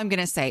all I'm going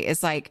to say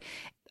is like,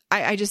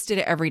 I just did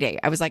it every day.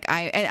 I was like,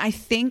 I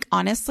think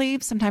honestly,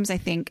 sometimes I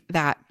think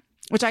that,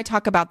 which I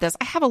talk about this,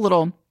 I have a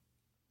little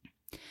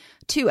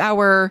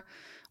 2-hour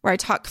where I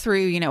talk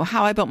through,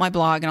 how I built my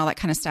blog and all that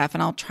kind of stuff.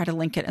 And I'll try to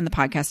link it in the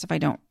podcast if I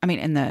don't,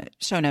 in the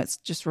show notes,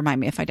 just remind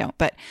me if I don't.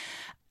 But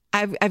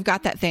I've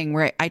got that thing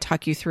where I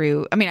talk you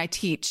through, I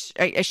teach,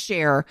 I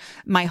share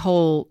my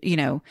whole,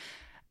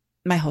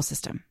 my whole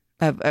system.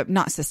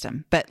 Not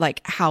system, but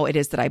like how it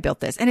is that I built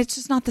this. And it's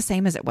just not the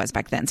same as it was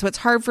back then. So it's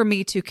hard for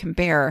me to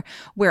compare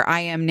where I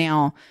am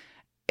now,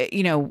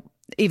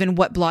 even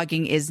what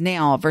blogging is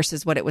now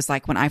versus what it was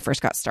like when I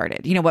first got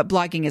started. What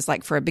blogging is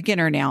like for a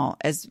beginner now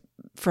as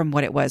from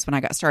what it was when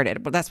I got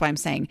started. But that's why I'm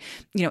saying,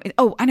 I know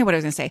what I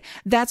was going to say.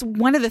 That's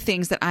one of the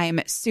things that I'm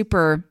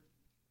super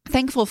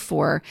thankful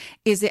for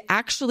is it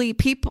actually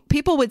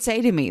people would say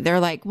to me, they're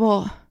like,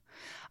 well,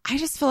 I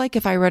just feel like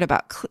if I read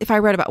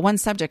about one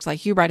subject,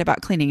 like you write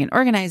about cleaning and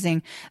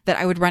organizing, that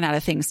I would run out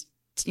of things,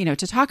 to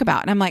talk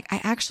about. And I'm like,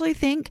 I actually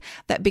think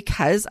that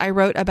because I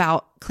wrote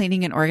about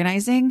cleaning and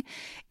organizing,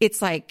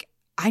 it's like,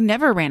 I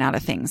never ran out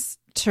of things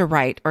to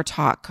write or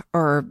talk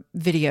or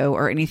video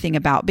or anything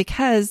about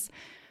because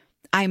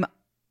I'm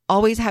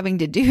always having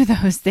to do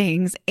those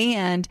things.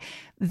 And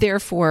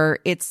therefore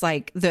it's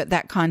like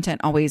that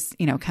content always,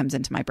 comes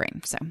into my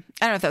brain. So I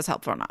don't know if that's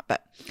helpful or not,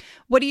 but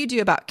what do you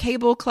do about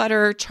cable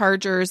clutter,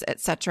 chargers,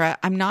 etc.?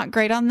 I'm not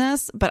great on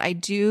this, but I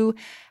do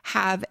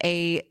have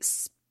a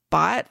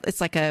spot. It's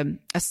like a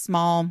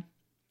small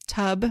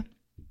tub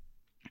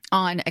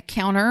on a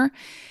counter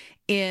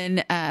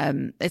in,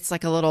 it's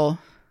like a little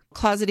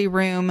closety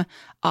room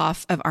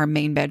off of our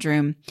main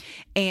bedroom.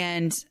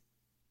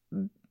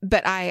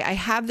 But I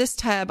have this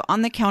tub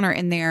on the counter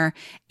in there,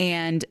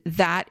 and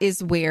that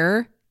is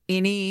where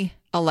any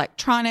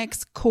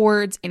electronics,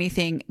 cords,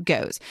 anything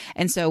goes.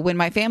 And so when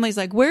my family's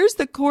like, where's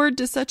the cord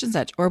to such and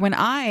such? Or when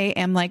I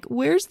am like,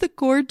 where's the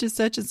cord to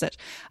such and such?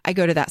 I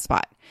go to that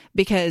spot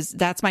because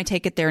that's my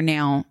take it there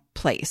now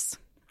place,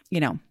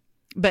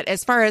 But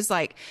as far as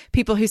like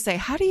people who say,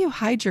 how do you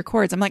hide your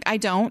cords? I'm like, I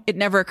don't. It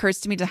never occurs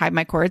to me to hide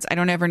my cords. I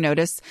don't ever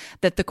notice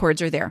that the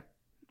cords are there.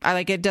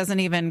 It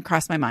doesn't even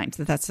cross my mind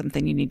that that's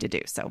something you need to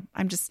do. So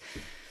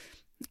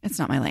it's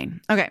not my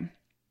lane. Okay.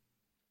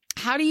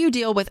 How do you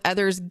deal with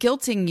others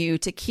guilting you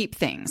to keep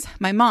things?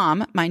 My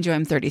mom, mind you,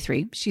 I'm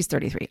 33. She's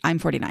 33. I'm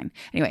 49.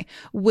 Anyway,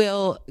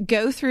 will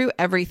go through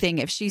everything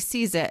if she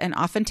sees it and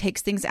often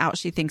takes things out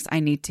she thinks I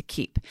need to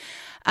keep.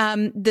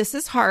 This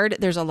is hard.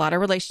 There's a lot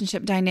of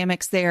relationship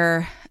dynamics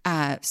there.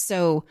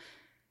 So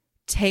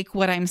take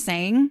what I'm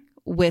saying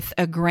with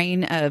a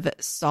grain of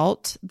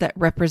salt that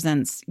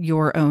represents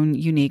your own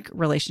unique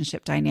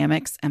relationship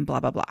dynamics and blah,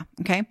 blah, blah.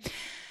 Okay.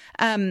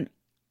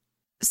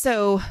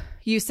 So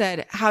you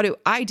said, how do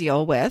I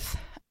deal with?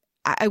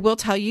 I will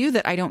tell you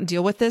that I don't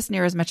deal with this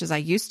near as much as I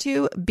used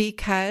to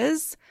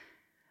because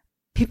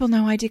people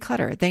know I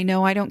declutter. They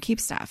know I don't keep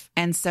stuff.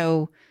 And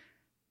so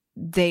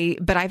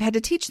but I've had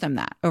to teach them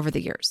that over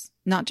the years,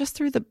 not just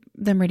through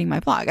them reading my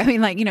blog. I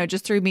mean,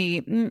 just through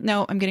me,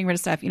 no, I'm getting rid of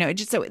stuff,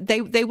 just so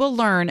they will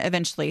learn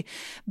eventually.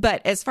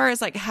 But as far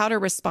as like how to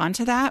respond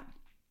to that,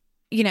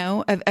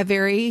 a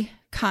very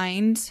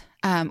kind,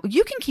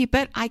 you can keep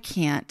it. I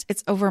can't.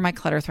 It's over my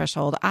clutter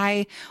threshold.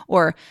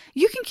 Or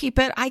you can keep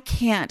it. I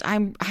can't.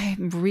 I'm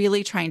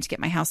really trying to get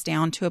my house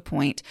down to a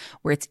point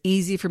where it's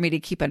easy for me to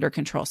keep under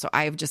control. So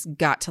I've just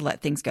got to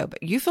let things go,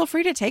 but you feel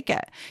free to take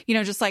it,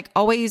 just like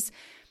always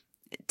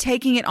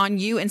taking it on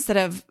you instead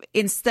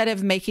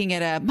of making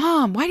it a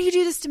mom, why do you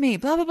do this to me?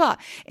 Blah, blah, blah.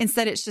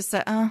 Instead, it's just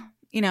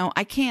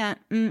I can't,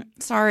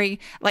 sorry.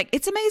 Like,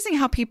 it's amazing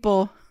how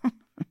people,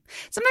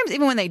 sometimes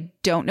even when they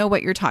don't know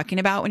what you're talking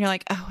about, when you're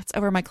like, oh, it's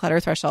over my clutter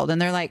threshold.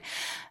 And they're like,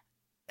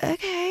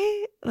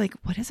 okay, like,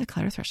 what is a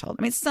clutter threshold?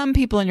 I mean, some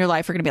people in your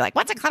life are going to be like,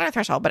 what's a clutter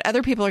threshold? But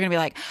other people are going to be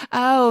like,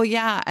 oh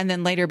yeah. And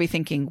then later be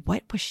thinking,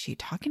 what was she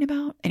talking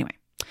about? Anyway,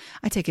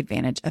 I take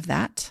advantage of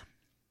that.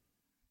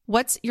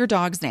 What's your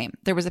dog's name?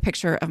 There was a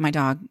picture of my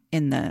dog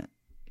in the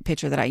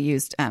picture that I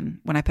used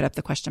when I put up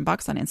the question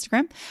box on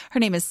Instagram. Her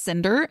name is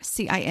Cinder,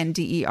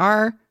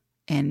 Cinder.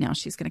 And now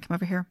she's going to come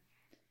over here.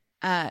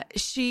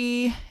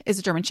 She is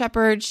a German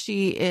Shepherd.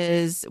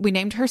 We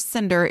named her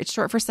Cinder. It's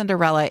short for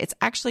Cinderella. It's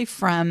actually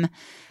from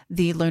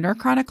the Lunar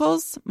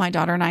Chronicles. My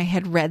daughter and I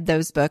had read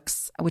those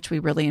books, which we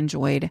really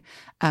enjoyed,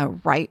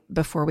 right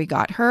before we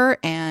got her.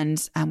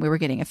 And we were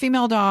getting a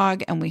female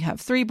dog, and we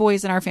have 3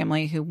 boys in our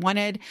family who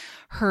wanted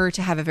her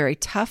to have a very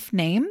tough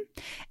name.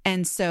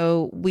 And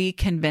so we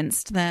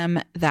convinced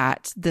them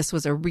that this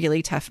was a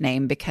really tough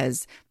name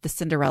because the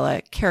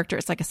Cinderella character,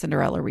 it's like a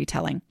Cinderella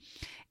retelling,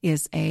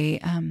 is a,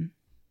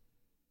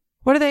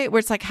 what are they, where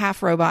it's like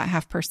half robot,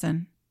 half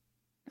person?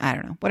 I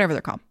don't know, whatever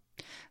they're called.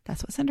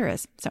 That's what Cinder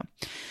is. So,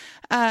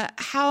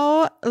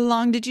 how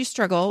long did you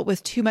struggle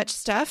with too much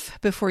stuff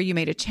before you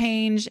made a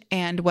change,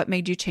 and what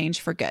made you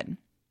change for good?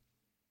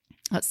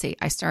 Let's see.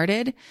 I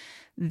started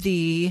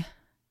the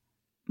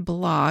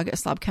blog, A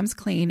Slob Comes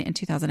Clean, in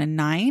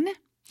 2009,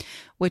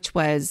 which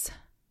was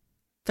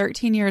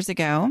 13 years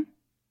ago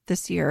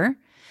this year.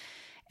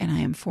 And I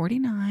am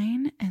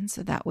 49. And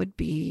so that would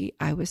be,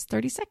 I was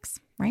 36,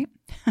 right?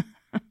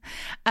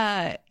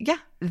 Yeah,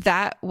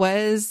 that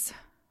was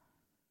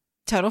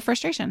total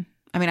frustration.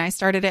 I mean, I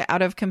started it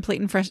out of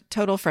complete and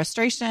total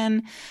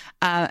frustration.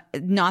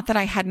 Not that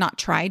I had not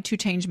tried to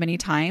change many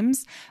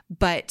times,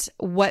 but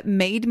what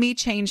made me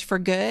change for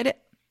good,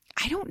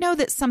 I don't know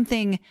that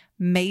something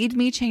made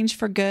me change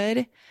for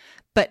good,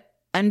 but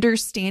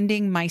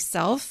understanding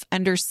myself,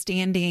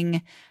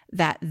 understanding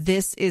that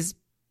this is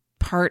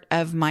part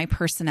of my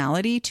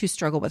personality to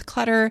struggle with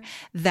clutter,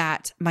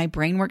 that my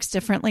brain works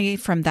differently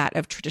from that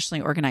of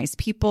traditionally organized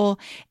people,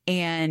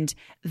 and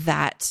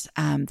that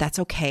that's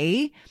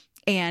okay.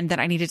 And that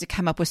I needed to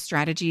come up with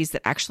strategies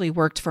that actually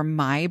worked for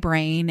my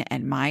brain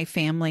and my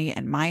family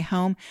and my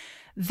home.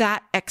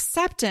 That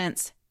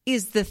acceptance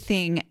is the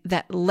thing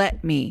that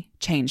let me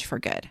change for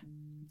good,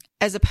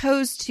 as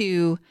opposed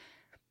to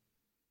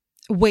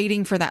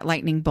waiting for that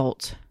lightning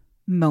bolt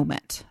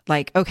moment.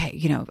 Like, okay,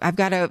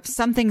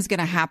 something's going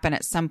to happen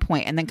at some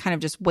point, and then kind of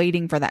just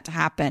waiting for that to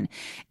happen.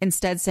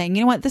 Instead saying,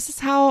 you know what, this is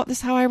how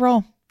I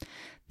roll.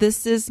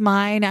 This is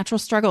my natural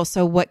struggle.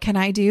 So what can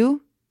I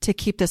do to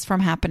keep this from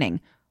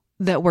happening?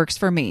 that works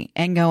for me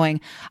and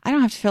going, I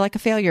don't have to feel like a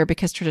failure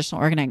because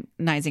traditional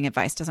organizing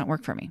advice doesn't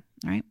work for me.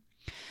 All right.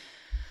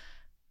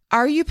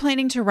 Are you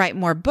planning to write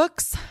more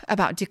books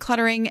about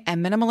decluttering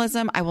and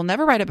minimalism? I will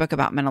never write a book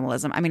about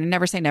minimalism. I mean, I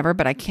never say never,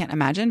 but I can't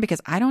imagine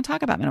because I don't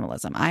talk about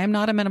minimalism. I am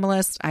not a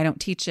minimalist. I don't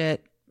teach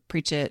it,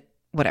 preach it,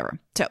 whatever.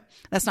 So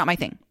that's not my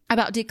thing.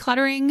 About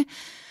decluttering,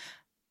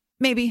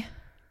 maybe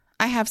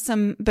I have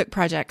some book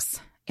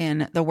projects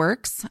in the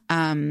works. But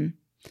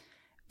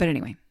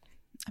anyway,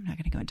 I'm not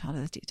going to go into all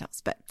those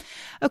details, but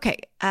okay.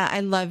 I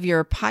love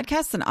your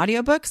podcasts and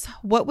audiobooks.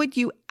 What would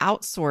you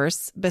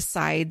outsource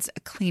besides a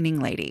cleaning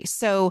lady?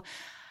 So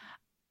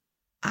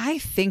I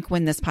think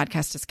when this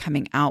podcast is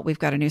coming out, we've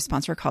got a new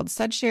sponsor called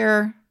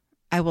SudShare.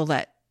 I will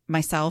let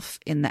myself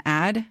in the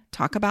ad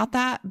talk about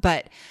that,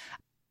 but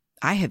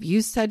I have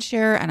used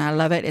SudShare and I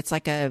love it. It's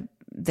like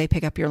they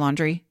pick up your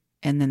laundry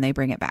and then they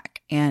bring it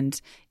back. And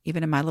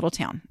even in my little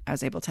town, I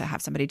was able to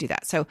have somebody do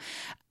that. So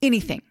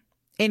anything,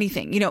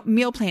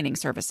 meal planning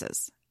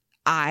services.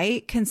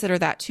 I consider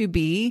that to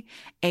be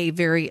a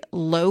very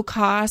low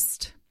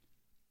cost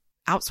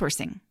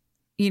outsourcing,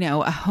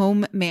 a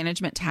home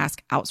management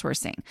task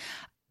outsourcing.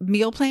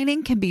 Meal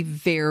planning can be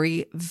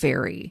very,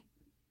 very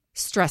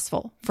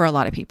stressful for a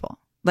lot of people,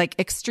 like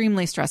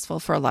extremely stressful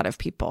for a lot of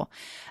people.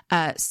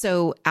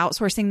 So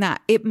outsourcing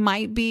that, it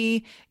might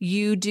be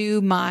you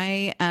do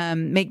my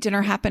Make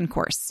Dinner Happen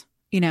course.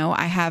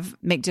 I have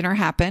Make Dinner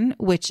Happen,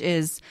 which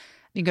is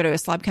you can go to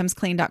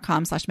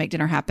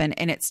slobcomesclean.com/make-dinner-happen,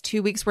 and it's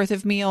 2 weeks worth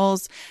of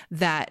meals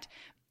that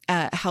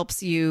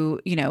helps you,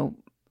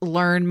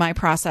 learn my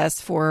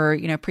process for,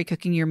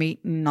 pre-cooking your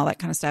meat and all that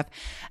kind of stuff.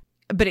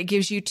 But it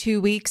gives you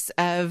 2 weeks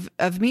of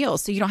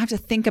meals. So you don't have to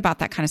think about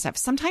that kind of stuff.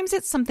 Sometimes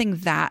it's something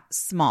that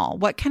small.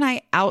 What can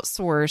I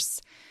outsource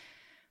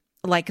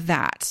like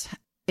that?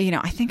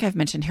 I think I've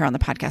mentioned here on the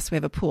podcast, we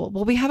have a pool.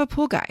 Well, we have a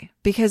pool guy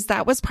because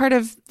I don't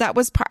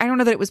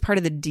know that it was part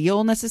of the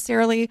deal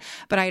necessarily,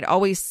 but I'd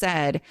always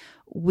said,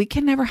 we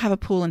can never have a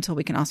pool until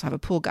we can also have a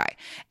pool guy.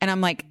 And I'm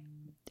like,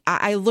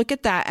 I look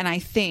at that and I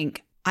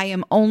think I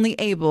am only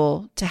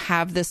able to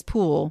have this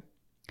pool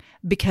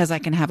because I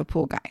can have a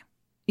pool guy,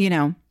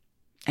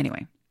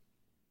 anyway.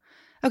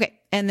 Okay.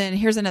 And then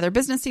here's another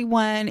businessy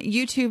one,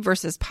 YouTube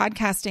versus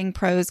podcasting,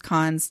 pros,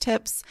 cons,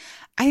 tips.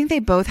 I think they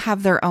both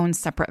have their own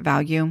separate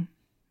value.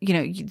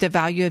 The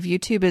value of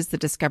YouTube is the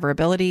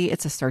discoverability.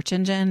 It's a search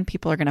engine.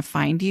 People are going to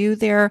find you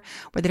there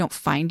where they don't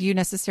find you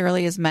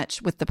necessarily as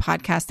much with the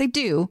podcast. They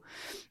do,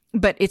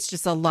 but it's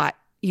just a lot.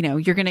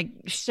 You're going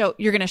to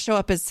show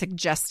up as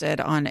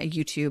suggested on a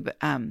YouTube,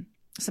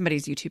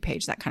 somebody's YouTube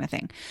page, that kind of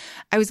thing.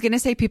 I was going to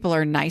say people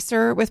are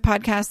nicer with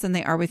podcasts than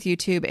they are with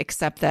YouTube,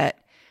 except that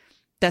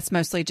that's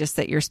mostly just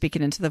that you're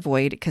speaking into the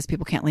void because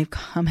people can't leave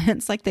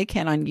comments like they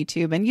can on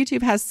YouTube. And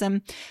YouTube has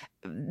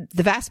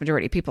the vast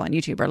majority of people on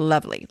YouTube are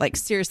lovely, like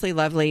seriously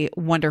lovely,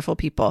 wonderful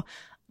people.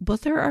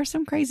 But there are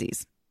some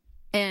crazies.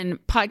 And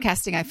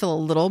podcasting, I feel a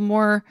little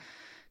more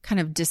kind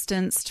of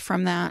distanced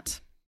from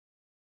that.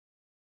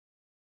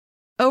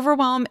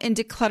 Overwhelm in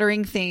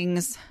decluttering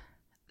things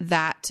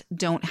that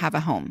don't have a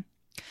home.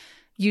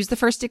 Use the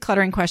first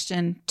decluttering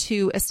question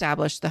to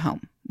establish the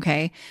home.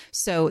 Okay.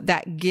 So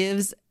that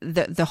gives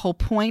the whole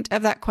point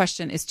of that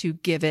question is to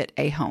give it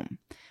a home.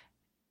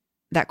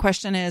 That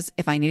question is,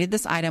 if I needed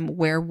this item,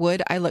 where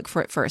would I look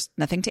for it first?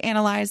 Nothing to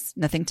analyze,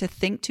 nothing to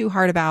think too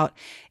hard about.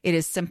 It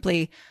is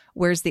simply,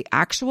 where's the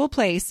actual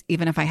place?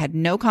 Even if I had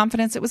no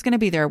confidence it was going to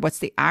be there, what's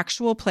the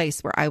actual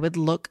place where I would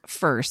look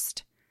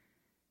first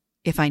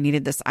if I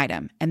needed this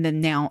item? And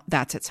then now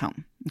that's its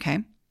home. Okay.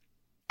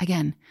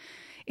 Again,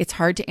 it's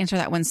hard to answer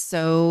that one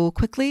so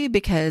quickly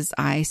because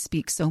I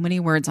speak so many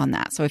words on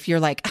that. So if you're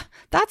like,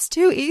 that's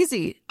too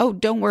easy. Oh,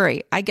 don't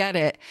worry. I get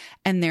it.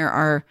 And there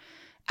are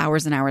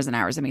hours and hours and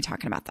hours of me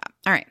talking about that.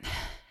 All right.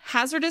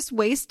 Hazardous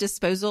waste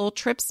disposal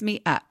trips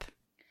me up.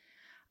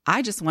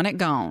 I just want it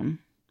gone.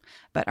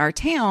 But our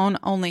town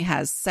only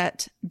has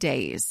set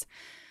days.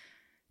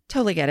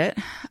 Totally get it.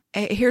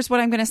 Here's what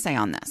I'm going to say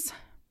on this.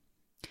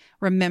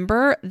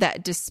 Remember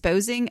that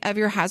disposing of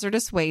your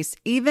hazardous waste,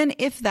 even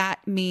if that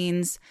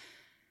means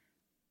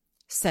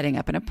setting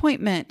up an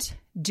appointment,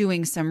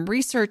 doing some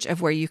research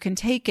of where you can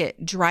take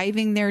it,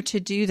 driving there to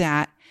do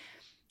that,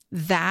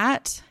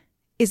 that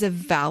is a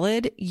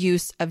valid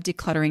use of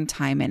decluttering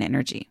time and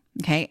energy.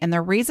 Okay. And the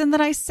reason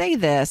that I say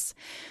this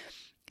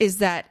is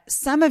that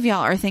some of y'all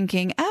are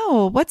thinking,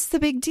 oh, what's the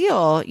big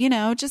deal?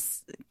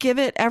 Just give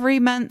it every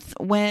month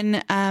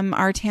when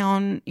our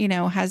town,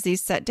 has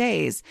these set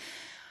days.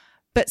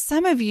 But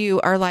some of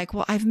you are like,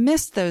 well, I've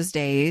missed those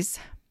days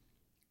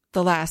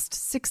the last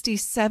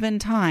 67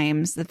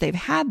 times that they've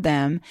had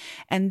them.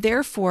 And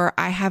therefore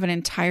I have an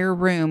entire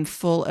room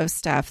full of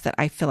stuff that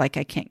I feel like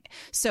I can't.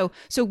 So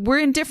we're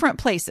in different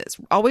places.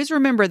 Always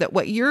remember that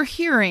what you're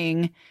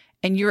hearing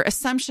and your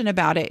assumption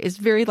about it is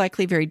very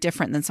likely very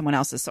different than someone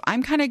else's. So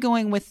I'm kind of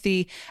going with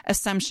the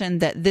assumption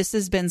that this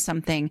has been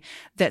something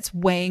that's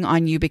weighing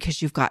on you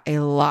because you've got a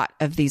lot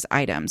of these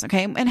items.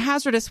 Okay. And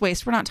hazardous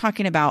waste, we're not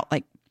talking about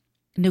like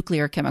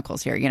nuclear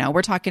chemicals here.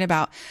 We're talking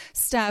about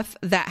stuff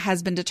that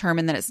has been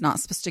determined that it's not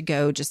supposed to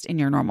go just in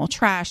your normal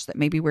trash, that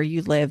maybe where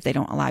you live, they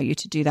don't allow you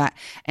to do that.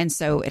 And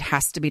so it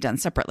has to be done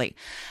separately.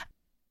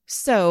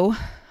 So,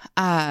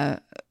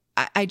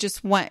 I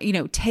just want,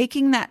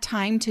 taking that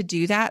time to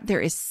do that,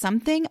 there is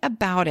something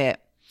about it.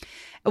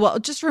 Well,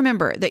 just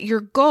remember that your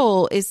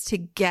goal is to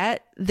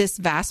get this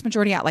vast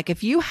majority out. Like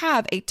if you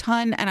have a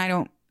ton,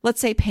 and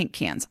let's say paint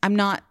cans. Some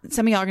of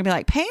y'all are gonna be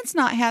like, paint's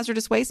not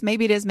hazardous waste.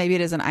 Maybe it is, maybe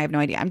it isn't. I have no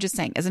idea. I'm just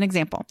saying as an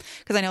example,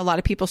 because I know a lot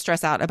of people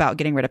stress out about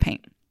getting rid of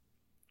paint.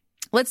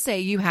 Let's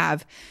say you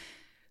have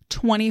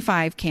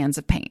 25 cans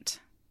of paint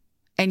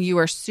and you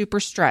are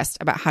super stressed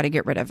about how to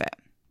get rid of it.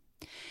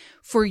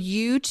 For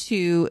you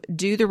to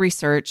do the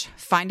research,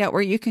 find out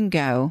where you can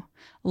go,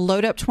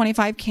 load up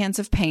 25 cans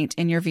of paint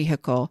in your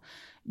vehicle,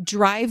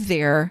 drive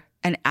there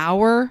an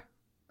hour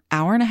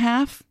and a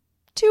half,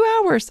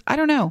 2 hours, I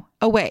don't know,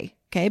 away.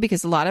 Okay.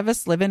 Because a lot of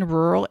us live in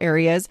rural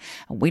areas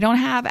and we don't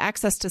have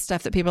access to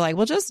stuff that people are like,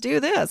 well, just do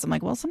this. I'm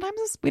like, well, sometimes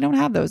we don't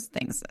have those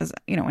things,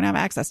 we don't have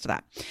access to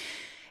that.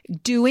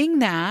 Doing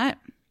that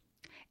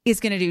is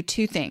going to do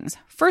two things.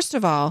 First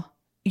of all,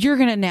 you're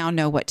going to now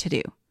know what to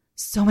do.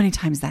 So many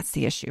times that's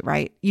the issue,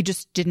 right? You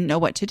just didn't know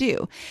what to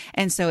do.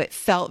 And so it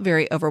felt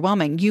very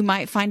overwhelming. You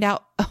might find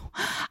out, oh,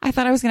 I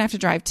thought I was going to have to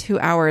drive 2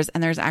 hours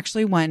and there's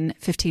actually one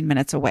 15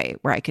 minutes away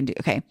where I can do.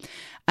 Okay.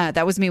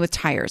 That was me with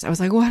tires. I was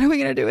like, what are we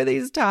going to do with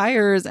these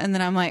tires? And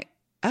then I'm like,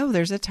 oh,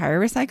 there's a tire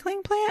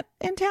recycling plant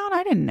in town.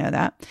 I didn't know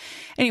that.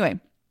 Anyway,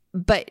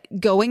 but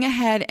going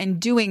ahead and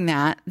doing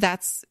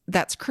that's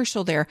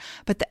crucial there.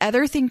 But the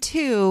other thing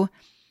too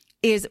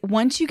is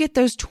once you get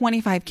those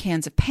 25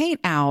 cans of paint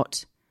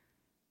out,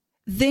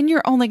 then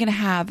you're only going to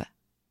have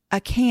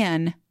a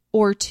can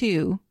or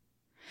two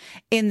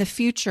in the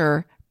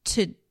future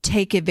to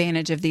take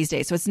advantage of these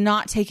days. So it's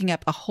not taking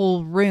up a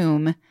whole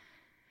room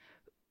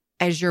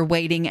as you're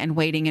waiting and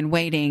waiting and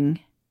waiting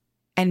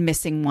and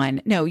missing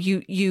one. No,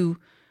 you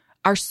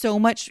are so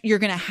much, you're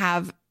going to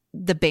have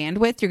the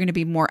bandwidth. You're going to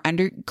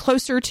be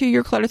closer to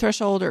your clutter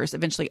threshold or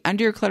eventually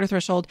under your clutter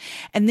threshold.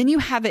 And then you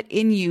have it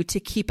in you to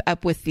keep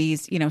up with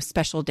these,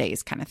 special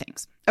days kind of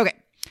things. Okay.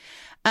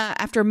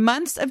 After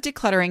months of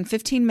decluttering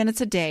 15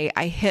 minutes a day,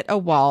 I hit a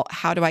wall.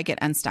 How do I get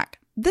unstuck?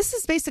 This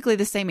is basically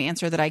the same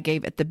answer that I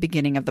gave at the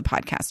beginning of the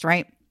podcast,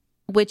 right?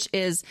 Which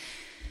is,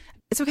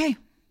 it's okay.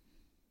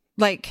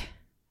 Like,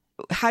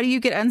 how do you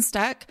get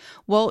unstuck?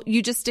 Well,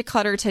 you just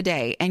declutter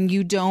today and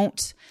you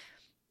don't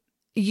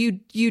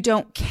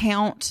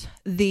count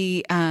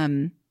the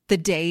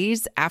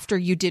days after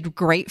you did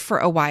great for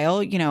a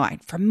while.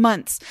 For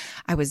months,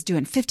 I was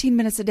doing 15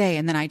 minutes a day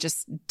and then I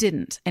just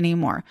didn't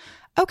anymore.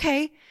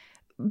 Okay.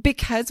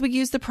 Because we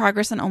use the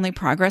progress and only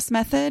progress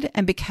method,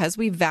 and because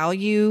we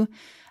value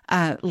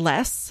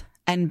less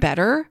and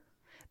better,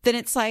 then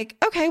it's like,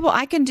 okay, well,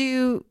 I can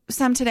do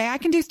some today. I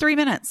can do 3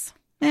 minutes.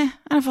 I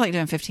don't feel like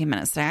doing 15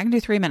 minutes today. I can do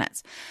 3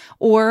 minutes.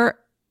 Or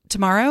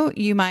tomorrow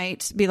you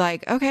might be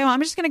like, okay, well,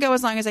 I'm just going to go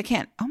as long as I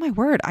can. Oh my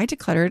word. I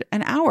decluttered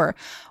an hour.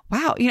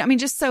 Wow.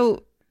 just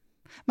so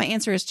my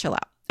answer is chill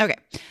out. Okay.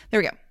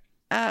 There we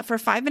go. For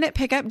 5-minute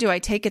pickup, do I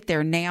take it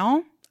there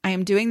now? I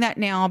am doing that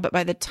now, but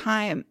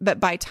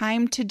by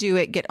time to do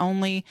it, get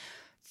only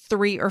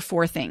 3 or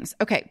 4 things.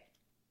 Okay.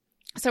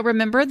 So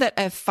remember that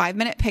a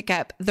 5-minute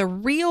pickup, the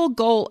real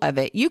goal of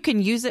it, you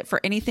can use it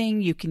for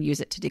anything. You can use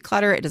it to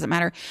declutter. It doesn't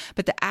matter.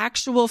 But the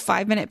actual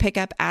 5-minute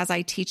pickup, as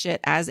I teach it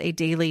as a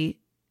daily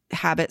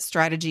habit,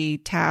 strategy,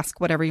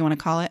 task, whatever you want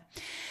to call it,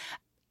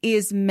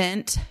 is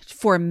meant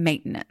for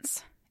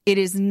maintenance. It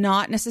is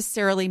not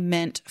necessarily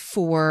meant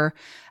for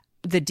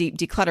the deep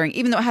decluttering,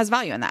 even though it has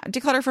value in that.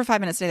 Declutter for 5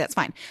 minutes a day, that's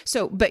fine.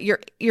 So, but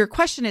your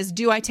question is,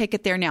 do I take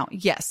it there now?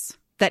 Yes,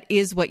 that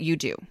is what you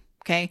do.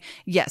 Okay.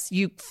 Yes,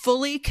 you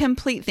fully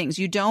complete things.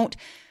 You don't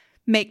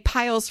make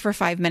piles for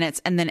 5 minutes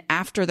and then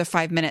after the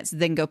 5 minutes,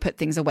 then go put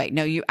things away.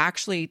 No, you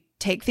actually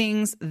take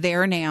things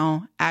there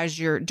now as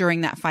you're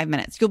during that 5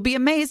 minutes. You'll be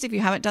amazed if you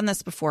haven't done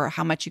this before,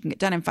 how much you can get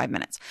done in 5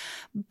 minutes.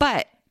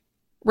 But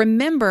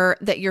remember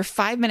that your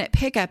 5-minute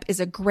pickup is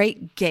a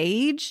great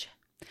gauge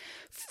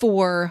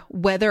for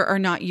whether or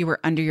not you are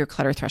under your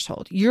clutter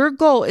threshold. Your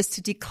goal is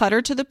to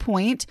declutter to the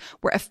point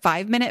where a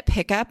 5-minute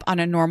pickup on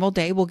a normal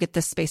day will get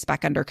the space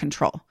back under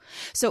control.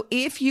 So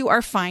if you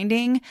are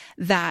finding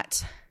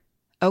that,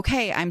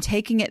 okay, I'm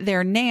taking it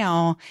there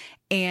now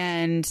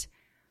and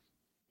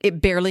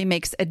it barely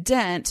makes a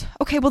dent,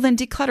 okay, well then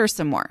declutter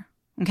some more.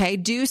 Okay.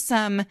 Do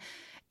some,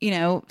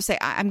 say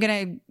I'm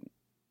going to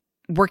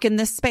work in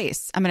this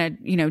space. I'm going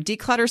to,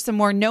 declutter some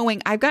more,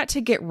 knowing I've got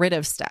to get rid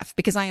of stuff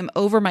because I am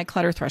over my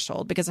clutter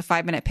threshold, because a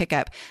 5-minute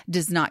pickup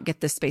does not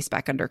get this space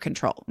back under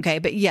control. Okay.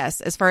 But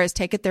yes, as far as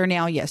take it there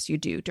now, yes, you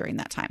do during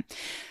that time.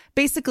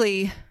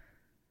 Basically,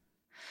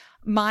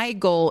 my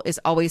goal is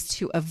always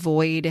to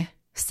avoid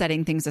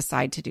setting things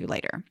aside to do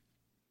later.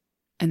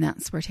 And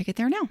that's where take it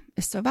there now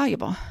is so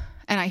valuable.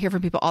 And I hear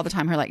from people all the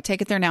time who are like,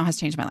 take it there now has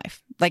changed my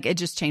life. Like it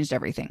just changed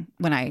everything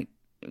when I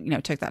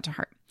took that to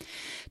heart.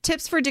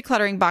 Tips for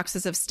decluttering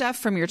boxes of stuff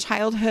from your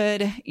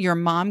childhood your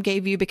mom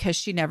gave you because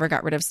she never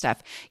got rid of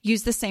stuff.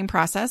 Use the same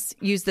process.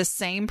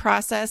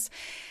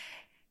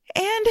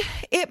 And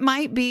it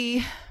might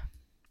be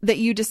that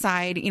you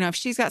decide, if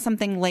she's got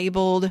something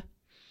labeled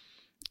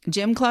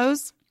gym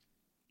clothes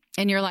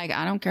and you're like,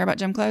 I don't care about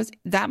gym clothes,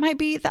 that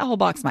whole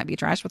box might be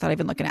trash without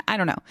even looking at it. I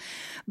don't know.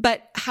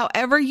 But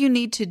however you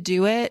need to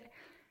do it,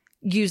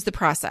 use the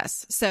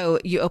process. So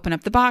you open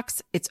up the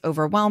box, it's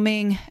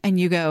overwhelming, and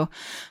you go,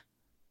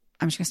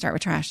 I'm just going to start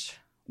with trash.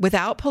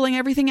 Without pulling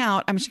everything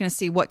out, I'm just going to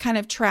see what kind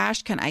of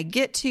trash can I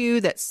get to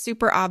that's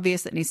super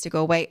obvious that needs to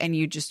go away. And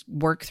you just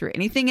work through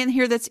anything in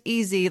here that's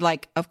easy.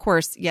 Like, of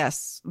course,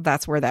 yes,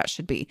 that's where that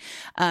should be.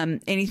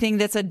 Anything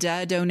that's a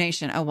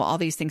donation. Oh, well, all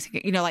these things,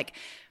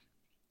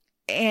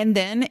 and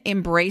then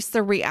embrace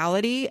the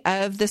reality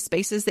of the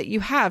spaces that you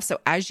have. So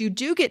as you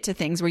do get to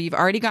things where you've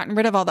already gotten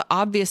rid of all the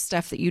obvious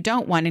stuff that you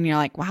don't want, and you're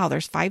like, wow,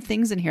 there's 5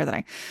 things in here that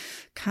I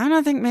kind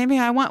of think maybe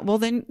I want. Well,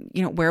 then,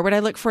 where would I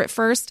look for it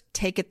first?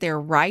 Take it there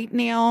right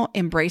now.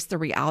 Embrace the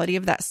reality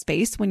of that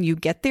space when you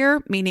get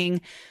there,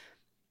 meaning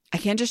I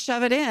can't just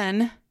shove it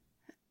in.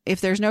 If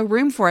there's no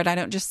room for it, I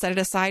don't just set it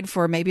aside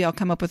for maybe I'll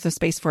come up with a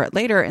space for it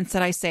later.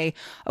 Instead, I say,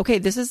 okay,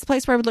 this is the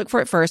place where I would look for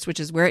it first,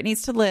 which is where it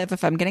needs to live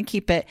if I'm going to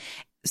keep it.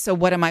 So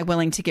what am I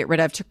willing to get rid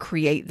of to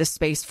create the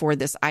space for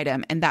this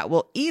item? And that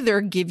will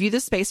either give you the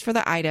space for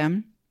the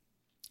item,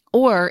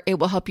 or it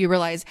will help you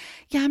realize,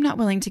 yeah, I'm not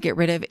willing to get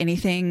rid of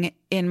anything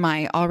in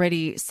my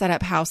already set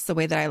up house the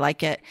way that I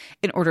like it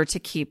in order to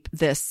keep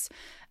this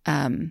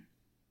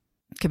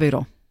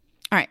caboodle.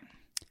 All right.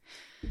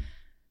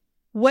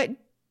 What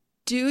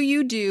do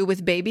you do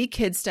with baby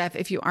kid stuff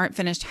if you aren't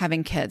finished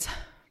having kids?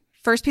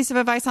 First piece of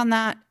advice on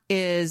that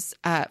is,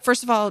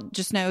 first of all,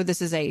 just know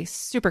this is a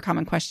super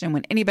common question.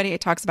 When anybody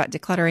talks about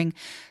decluttering,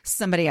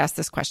 somebody asks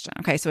this question.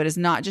 Okay, so it is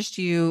not just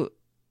you.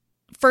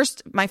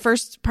 My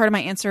first part of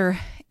my answer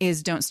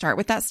is don't start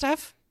with that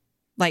stuff.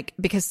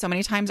 Because so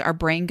many times our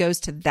brain goes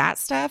to that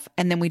stuff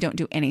and then we don't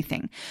do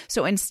anything.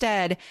 So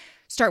instead,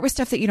 start with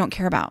stuff that you don't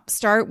care about.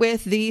 Start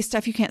with the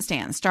stuff you can't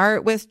stand.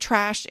 Start with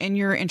trash in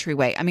your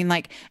entryway.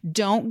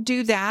 Don't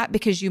do that,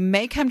 because you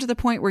may come to the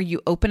point where you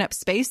open up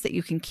space that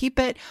you can keep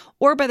it,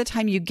 or by the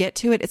time you get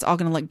to it, it's all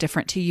going to look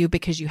different to you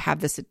because you have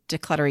this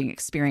decluttering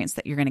experience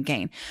that you're going to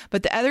gain.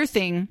 But the other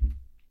thing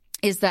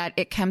is that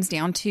it comes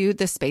down to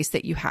the space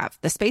that you have.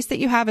 The space that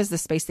you have is the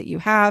space that you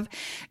have.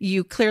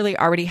 You clearly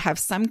already have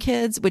some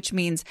kids, which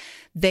means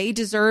they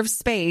deserve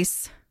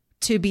space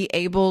to be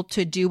able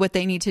to do what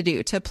they need to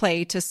do, to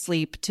play, to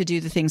sleep, to do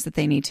the things that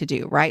they need to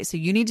do, right? So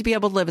you need to be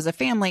able to live as a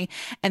family.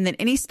 And then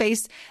any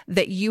space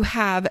that you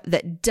have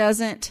that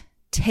doesn't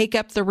take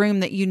up the room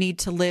that you need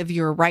to live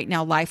your right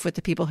now life with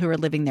the people who are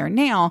living there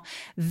now,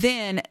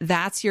 then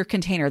that's your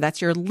container.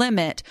 That's your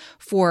limit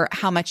for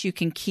how much you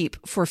can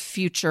keep for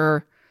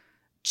future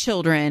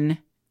children.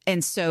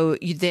 And so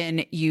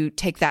you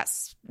take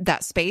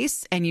that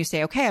space and you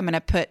say, okay, I'm going to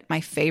put my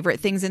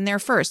favorite things in there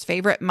first.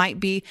 Favorite might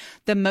be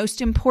the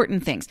most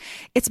important things.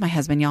 It's my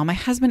husband, y'all. My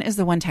husband is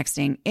the one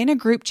texting in a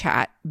group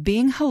chat,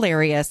 being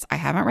hilarious. I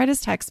haven't read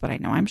his text, but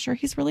I'm sure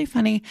he's really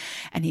funny.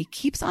 And he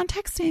keeps on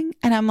texting.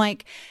 And I'm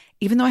like,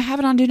 even though I have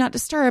it on Do Not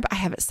Disturb, I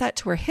have it set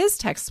to where his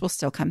texts will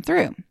still come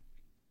through.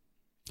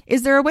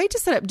 Is there a way to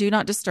set up Do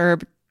Not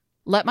Disturb?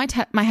 Let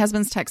my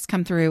husband's text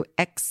come through,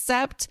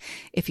 except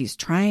if he's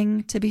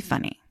trying to be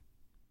funny.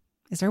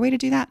 Is there a way to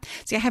do that?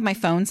 See, I have my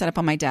phone set up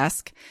on my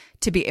desk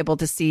to be able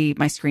to see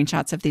my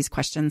screenshots of these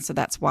questions. So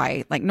that's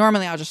why,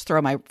 normally I'll just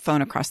throw my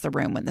phone across the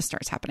room when this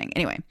starts happening.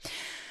 Anyway.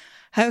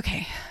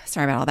 Okay.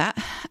 Sorry about all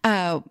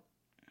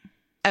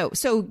that.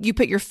 So you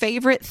put your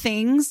favorite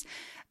things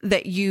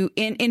that you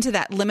into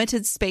that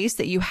limited space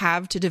that you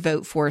have to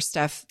devote for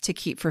stuff to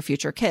keep for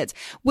future kids,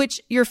 which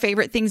your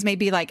favorite things may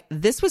be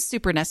this was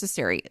super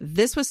necessary.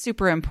 This was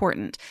super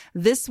important.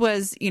 This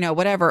was,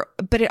 whatever,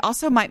 but it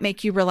also might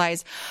make you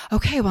realize,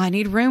 okay, well, I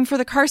need room for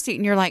the car seat.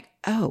 And you're like,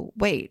 oh,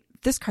 wait,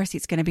 this car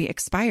seat's going to be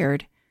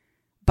expired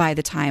by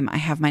the time I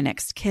have my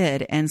next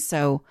kid. And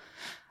so,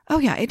 oh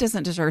yeah, it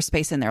doesn't deserve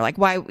space in there.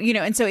 Why,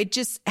 and so it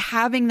just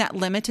having that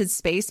limited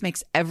space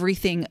makes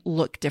everything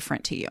look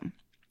different to you.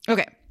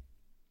 Okay.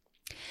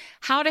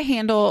 How to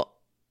handle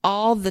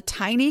all the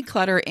tiny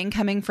clutter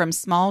incoming from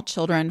small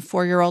children.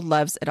 4-year-old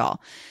loves it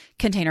all.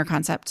 Container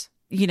concept.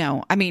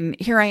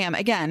 Here I am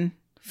again,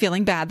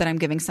 feeling bad that I'm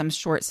giving some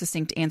short,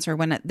 succinct answer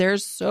when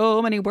there's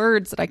so many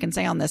words that I can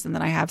say on this and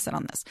that I have said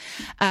on this.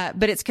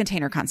 But it's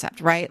container concept,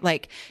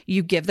 right?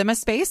 You give them a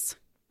space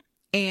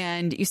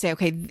and you say,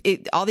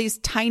 okay, all these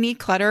tiny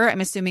clutter,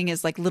 I'm assuming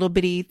is little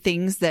bitty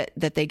things that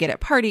they get at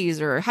parties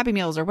or Happy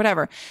Meals or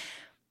whatever.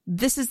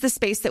 This is the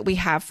space that we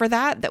have for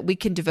that we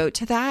can devote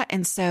to that.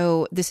 And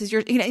so this is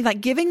your,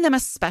 giving them a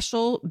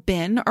special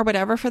bin or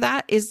whatever for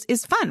that is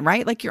fun,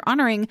 right? You're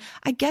honoring,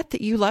 I get that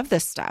you love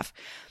this stuff,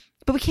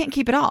 but we can't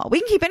keep it all. We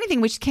can keep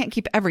anything. We just can't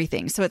keep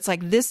everything. So it's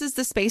this is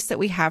the space that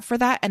we have for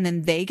that. And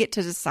then they get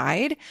to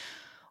decide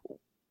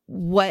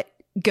what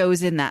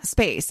goes in that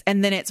space.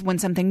 And then it's when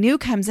something new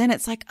comes in,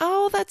 it's like,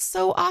 oh, that's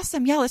so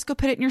awesome. Yeah, let's go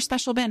put it in your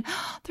special bin.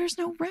 There's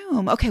no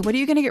room. Okay, what are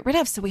you going to get rid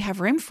of so we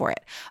have room for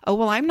it? Oh,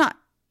 well, I'm not.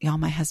 Y'all,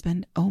 my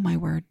husband, oh my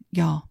word,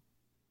 y'all.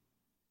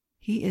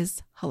 He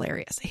is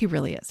hilarious. He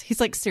really is. He's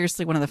like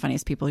seriously one of the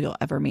funniest people you'll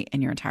ever meet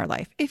in your entire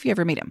life, if you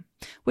ever meet him,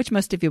 which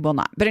most of you will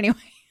not. But anyway,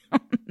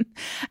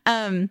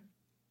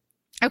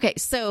 okay.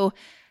 So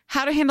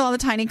how to handle all the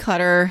tiny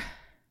clutter.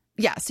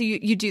 Yeah. So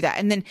you do that.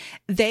 And then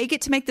they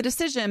get to make the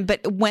decision.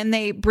 But when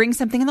they bring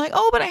something and they're like,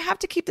 oh, but I have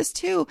to keep this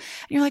too.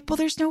 And you're like, well,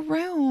 there's no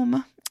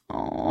room.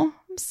 Oh,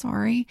 I'm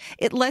sorry.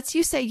 It lets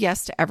you say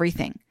yes to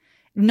everything.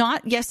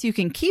 Not yes, you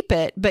can keep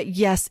it, but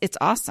yes, it's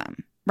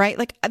awesome. Right?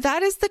 Like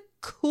that is the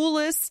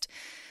coolest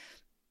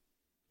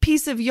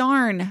piece of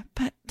yarn,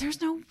 but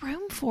there's no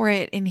room for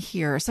it in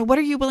here. So what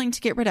are you willing to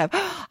get rid of?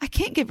 I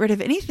can't get rid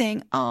of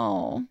anything.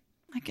 Oh,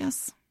 I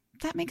guess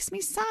that makes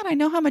me sad. I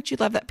know how much you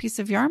love that piece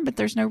of yarn, but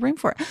there's no room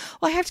for it.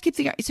 Well, I have to keep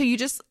the yarn. So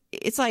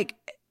it's like,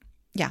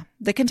 yeah,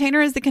 the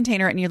container is the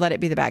container and you let it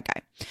be the bad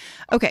guy.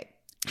 Okay.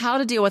 How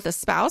to deal with a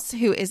spouse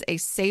who is a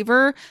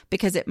saver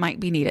because it might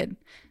be needed.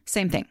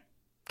 Same thing.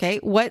 Okay.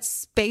 What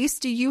space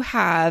do you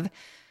have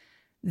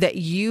that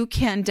you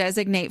can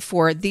designate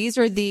for these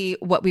are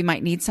what we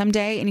might need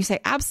someday? And you say,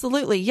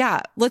 absolutely. Yeah.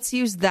 Let's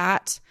use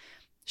that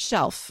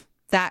shelf,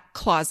 that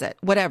closet,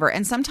 whatever.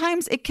 And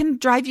sometimes it can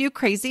drive you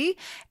crazy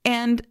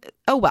and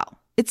oh, well,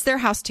 it's their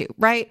house too,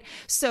 right?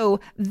 So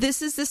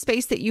this is the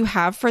space that you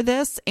have for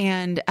this.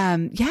 And,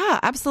 yeah,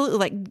 absolutely.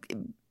 Like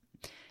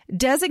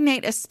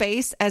designate a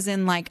space as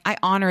in like, I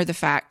honor the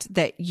fact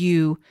that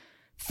you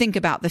think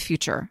about the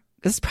future.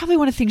 This is probably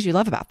one of the things you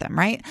love about them,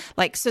 right?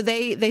 Like, so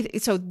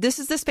so this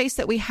is the space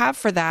that we have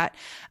for that.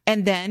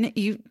 And then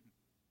you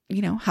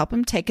help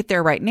them take it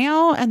there right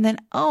now. And then,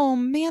 oh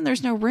man,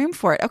 there's no room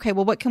for it. Okay,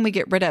 well, what can we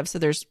get rid of so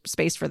there's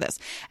space for this?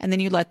 And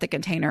then you let the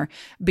container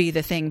be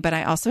the thing. But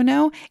I also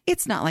know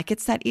it's not like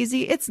it's that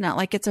easy. It's not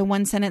like it's a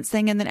one sentence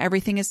thing and then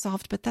everything is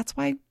solved. But that's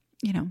why,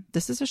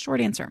 this is a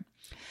short answer.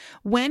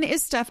 When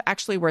is stuff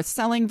actually worth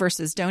selling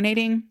versus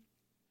donating?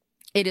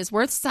 It is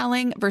worth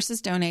selling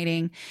versus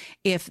donating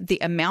if the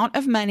amount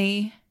of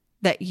money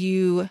that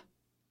you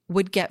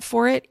would get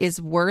for it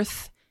is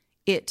worth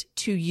it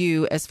to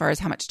you as far as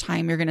how much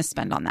time you're going to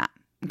spend on that.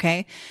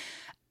 Okay.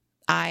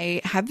 I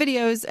have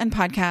videos and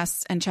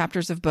podcasts and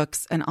chapters of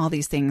books and all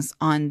these things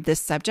on this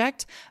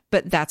subject,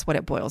 but that's what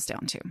it boils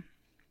down to.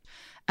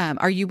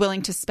 Are you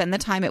willing to spend the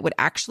time it would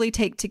actually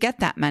take to get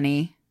that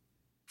money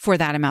for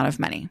that amount of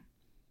money?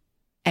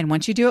 And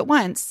once you do it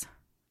once,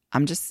 so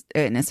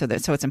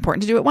it's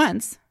important to do it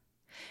once.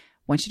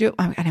 Once you do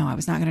it, I know I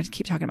was not going to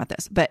keep talking about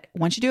this, but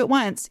once you do it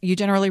once, you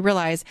generally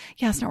realize,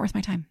 yeah, it's not worth my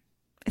time.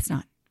 It's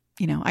not,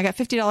 I got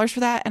 $50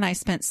 for that and I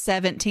spent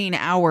 17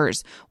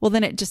 hours. Well,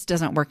 then it just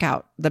doesn't work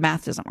out. The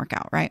math doesn't work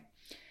out, right?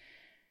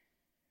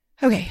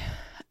 Okay.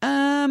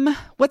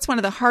 What's one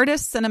of the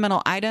hardest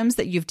sentimental items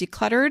that you've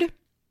decluttered?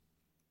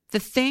 The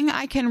thing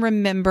I can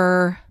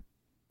remember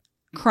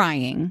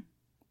crying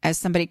as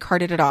somebody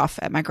carted it off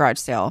at my garage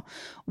sale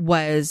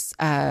was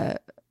our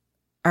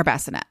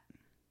bassinet,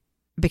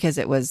 because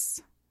it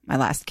was my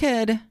last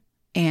kid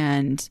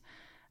and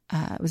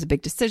it was a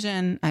big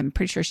decision. I'm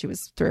pretty sure she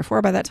was 3 or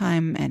 4 by that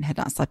time and had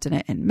not slept in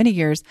it in many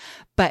years.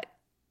 But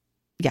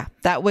yeah,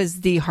 that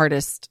was the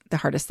hardest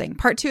thing.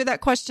 Part 2 of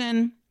that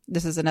question,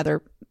 this is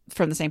another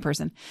from the same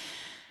person.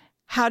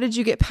 How did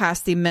you get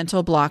past the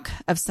mental block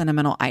of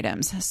sentimental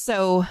items?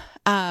 So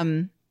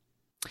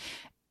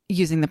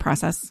using the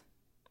process.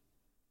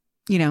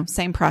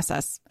 Same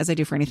process as I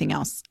do for anything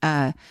else.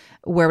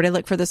 Where would I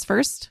look for this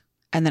first?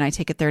 And then I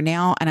take it there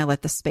now and I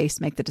let the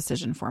space make the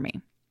decision for me.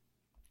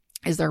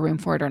 Is there room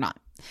for it or not?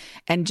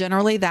 And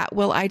generally that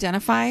will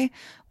identify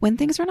when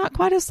things are not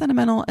quite as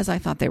sentimental as I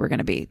thought they were going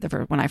to be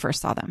when I first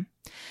saw them.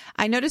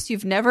 I noticed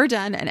you've never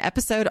done an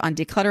episode on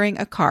decluttering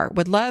a car.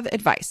 Would love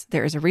advice.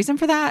 There is a reason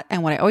for that.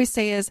 And what I always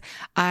say is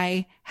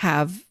I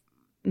have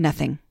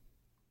nothing.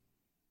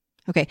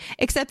 Okay.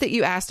 Except that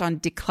you asked on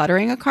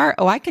decluttering a car.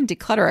 Oh, I can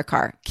declutter a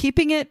car.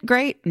 Keeping it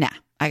great? Nah,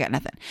 I got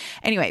nothing.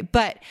 Anyway,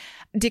 but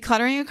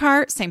decluttering a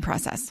car, same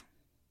process.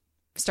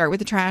 Start with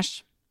the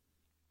trash.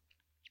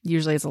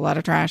 Usually it's a lot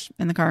of trash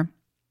in the car.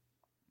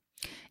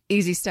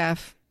 Easy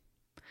stuff.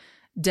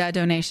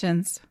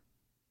 Donations.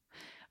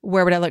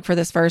 Where would I look for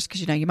this first?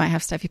 Because, you might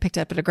have stuff you picked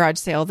up at a garage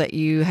sale that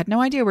you had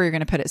no idea where you're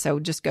going to put it. So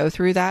just go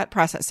through that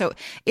process. So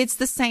it's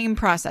the same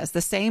process,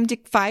 the same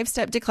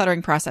 5-step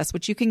decluttering process,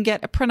 which you can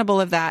get a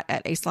printable of that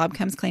at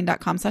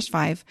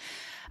aslobcomesclean.com/5.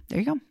 There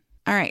you go.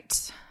 All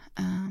right.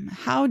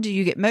 How do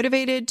you get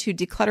motivated to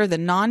declutter the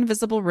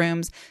non-visible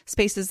rooms,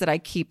 spaces that I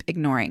keep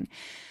ignoring?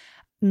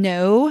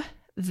 Know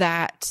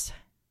that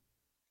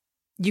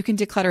you can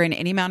declutter in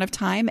any amount of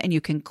time and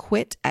you can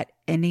quit at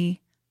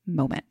any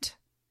moment.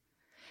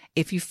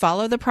 If you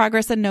follow the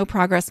progress and no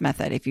progress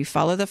method, if you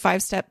follow the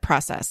 5-step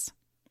process,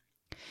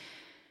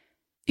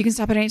 you can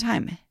stop at any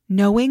time.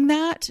 Knowing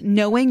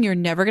you're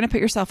never going to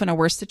put yourself in a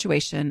worse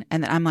situation.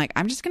 And then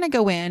I'm just going to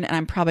go in and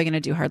I'm probably going to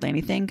do hardly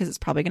anything because it's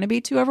probably going to be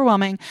too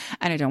overwhelming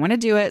and I don't want to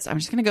do it. So I'm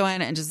just going to go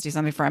in and just do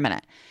something for a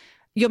minute.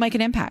 you'll make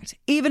an impact.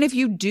 Even if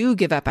you do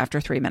give up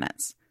after 3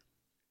 minutes,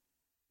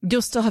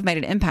 you'll still have made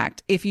an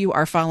impact if you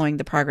are following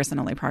the progress and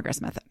only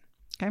progress method.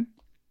 Okay.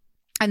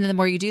 And then the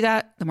more you do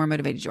that, the more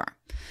motivated you are.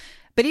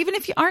 But even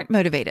if you aren't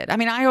motivated, I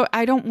mean,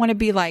 I don't want to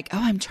be like,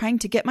 oh, I'm trying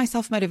to get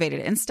myself motivated.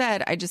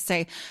 Instead, I just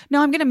say,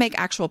 no, I'm going to make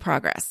actual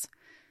progress.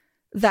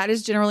 That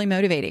is generally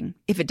motivating.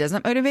 If it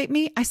doesn't motivate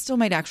me, I still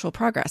made actual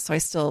progress. So I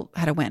still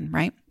had a win,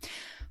 right?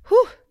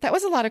 Whew, that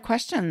was a lot of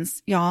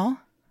questions, y'all.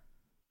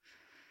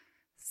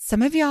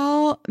 Some of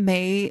y'all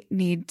may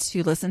need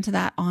to listen to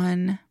that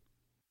on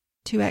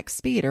 2x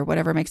speed or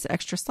whatever makes it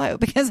extra slow,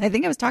 because I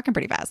think I was talking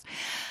pretty fast.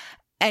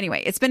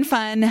 Anyway, it's been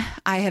fun.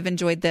 I have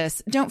enjoyed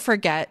this. Don't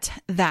forget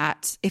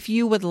that if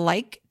you would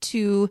like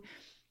to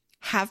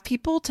have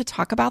people to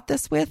talk about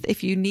this with,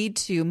 if you need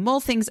to mull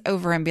things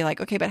over and be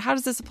like, okay, but how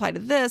does this apply to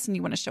this? And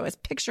you want to show us a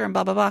picture and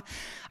blah, blah, blah.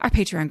 Our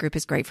Patreon group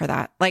is great for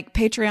that. Like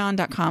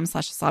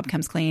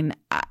patreon.com/slob-comes-clean.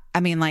 I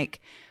mean,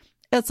 like,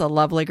 it's a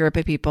lovely group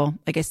of people,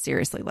 like a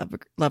seriously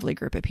lovely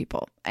group of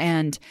people.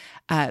 And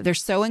they're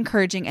so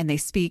encouraging and they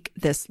speak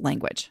this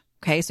language.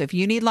 Okay. So if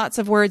you need lots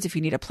of words, if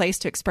you need a place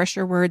to express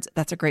your words,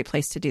 that's a great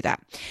place to do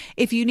that.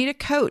 If you need a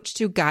coach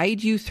to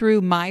guide you through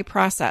my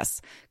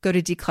process, go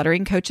to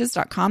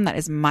declutteringcoaches.com. That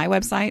is my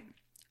website.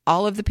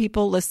 All of the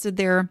people listed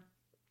there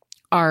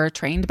are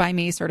trained by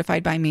me,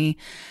 certified by me,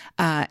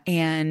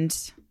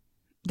 and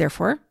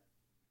therefore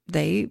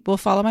they will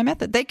follow my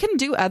method. They can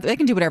do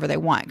whatever they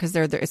want because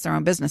it's their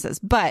own businesses.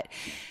 But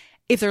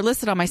if they're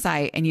listed on my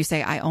site and you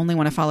say, I only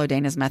want to follow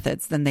Dana's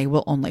methods, then they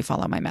will only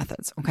follow my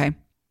methods. Okay.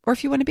 Or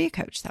if you want to be a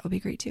coach, that would be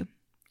great too.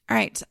 All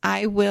right.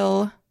 I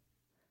will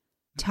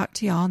talk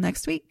to y'all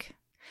next week.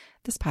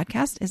 This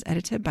podcast is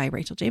edited by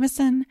Rachel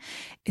Jameson.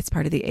 It's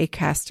part of the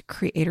Acast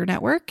Creator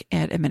Network,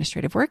 and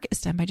administrative work is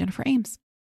done by Jennifer Ames.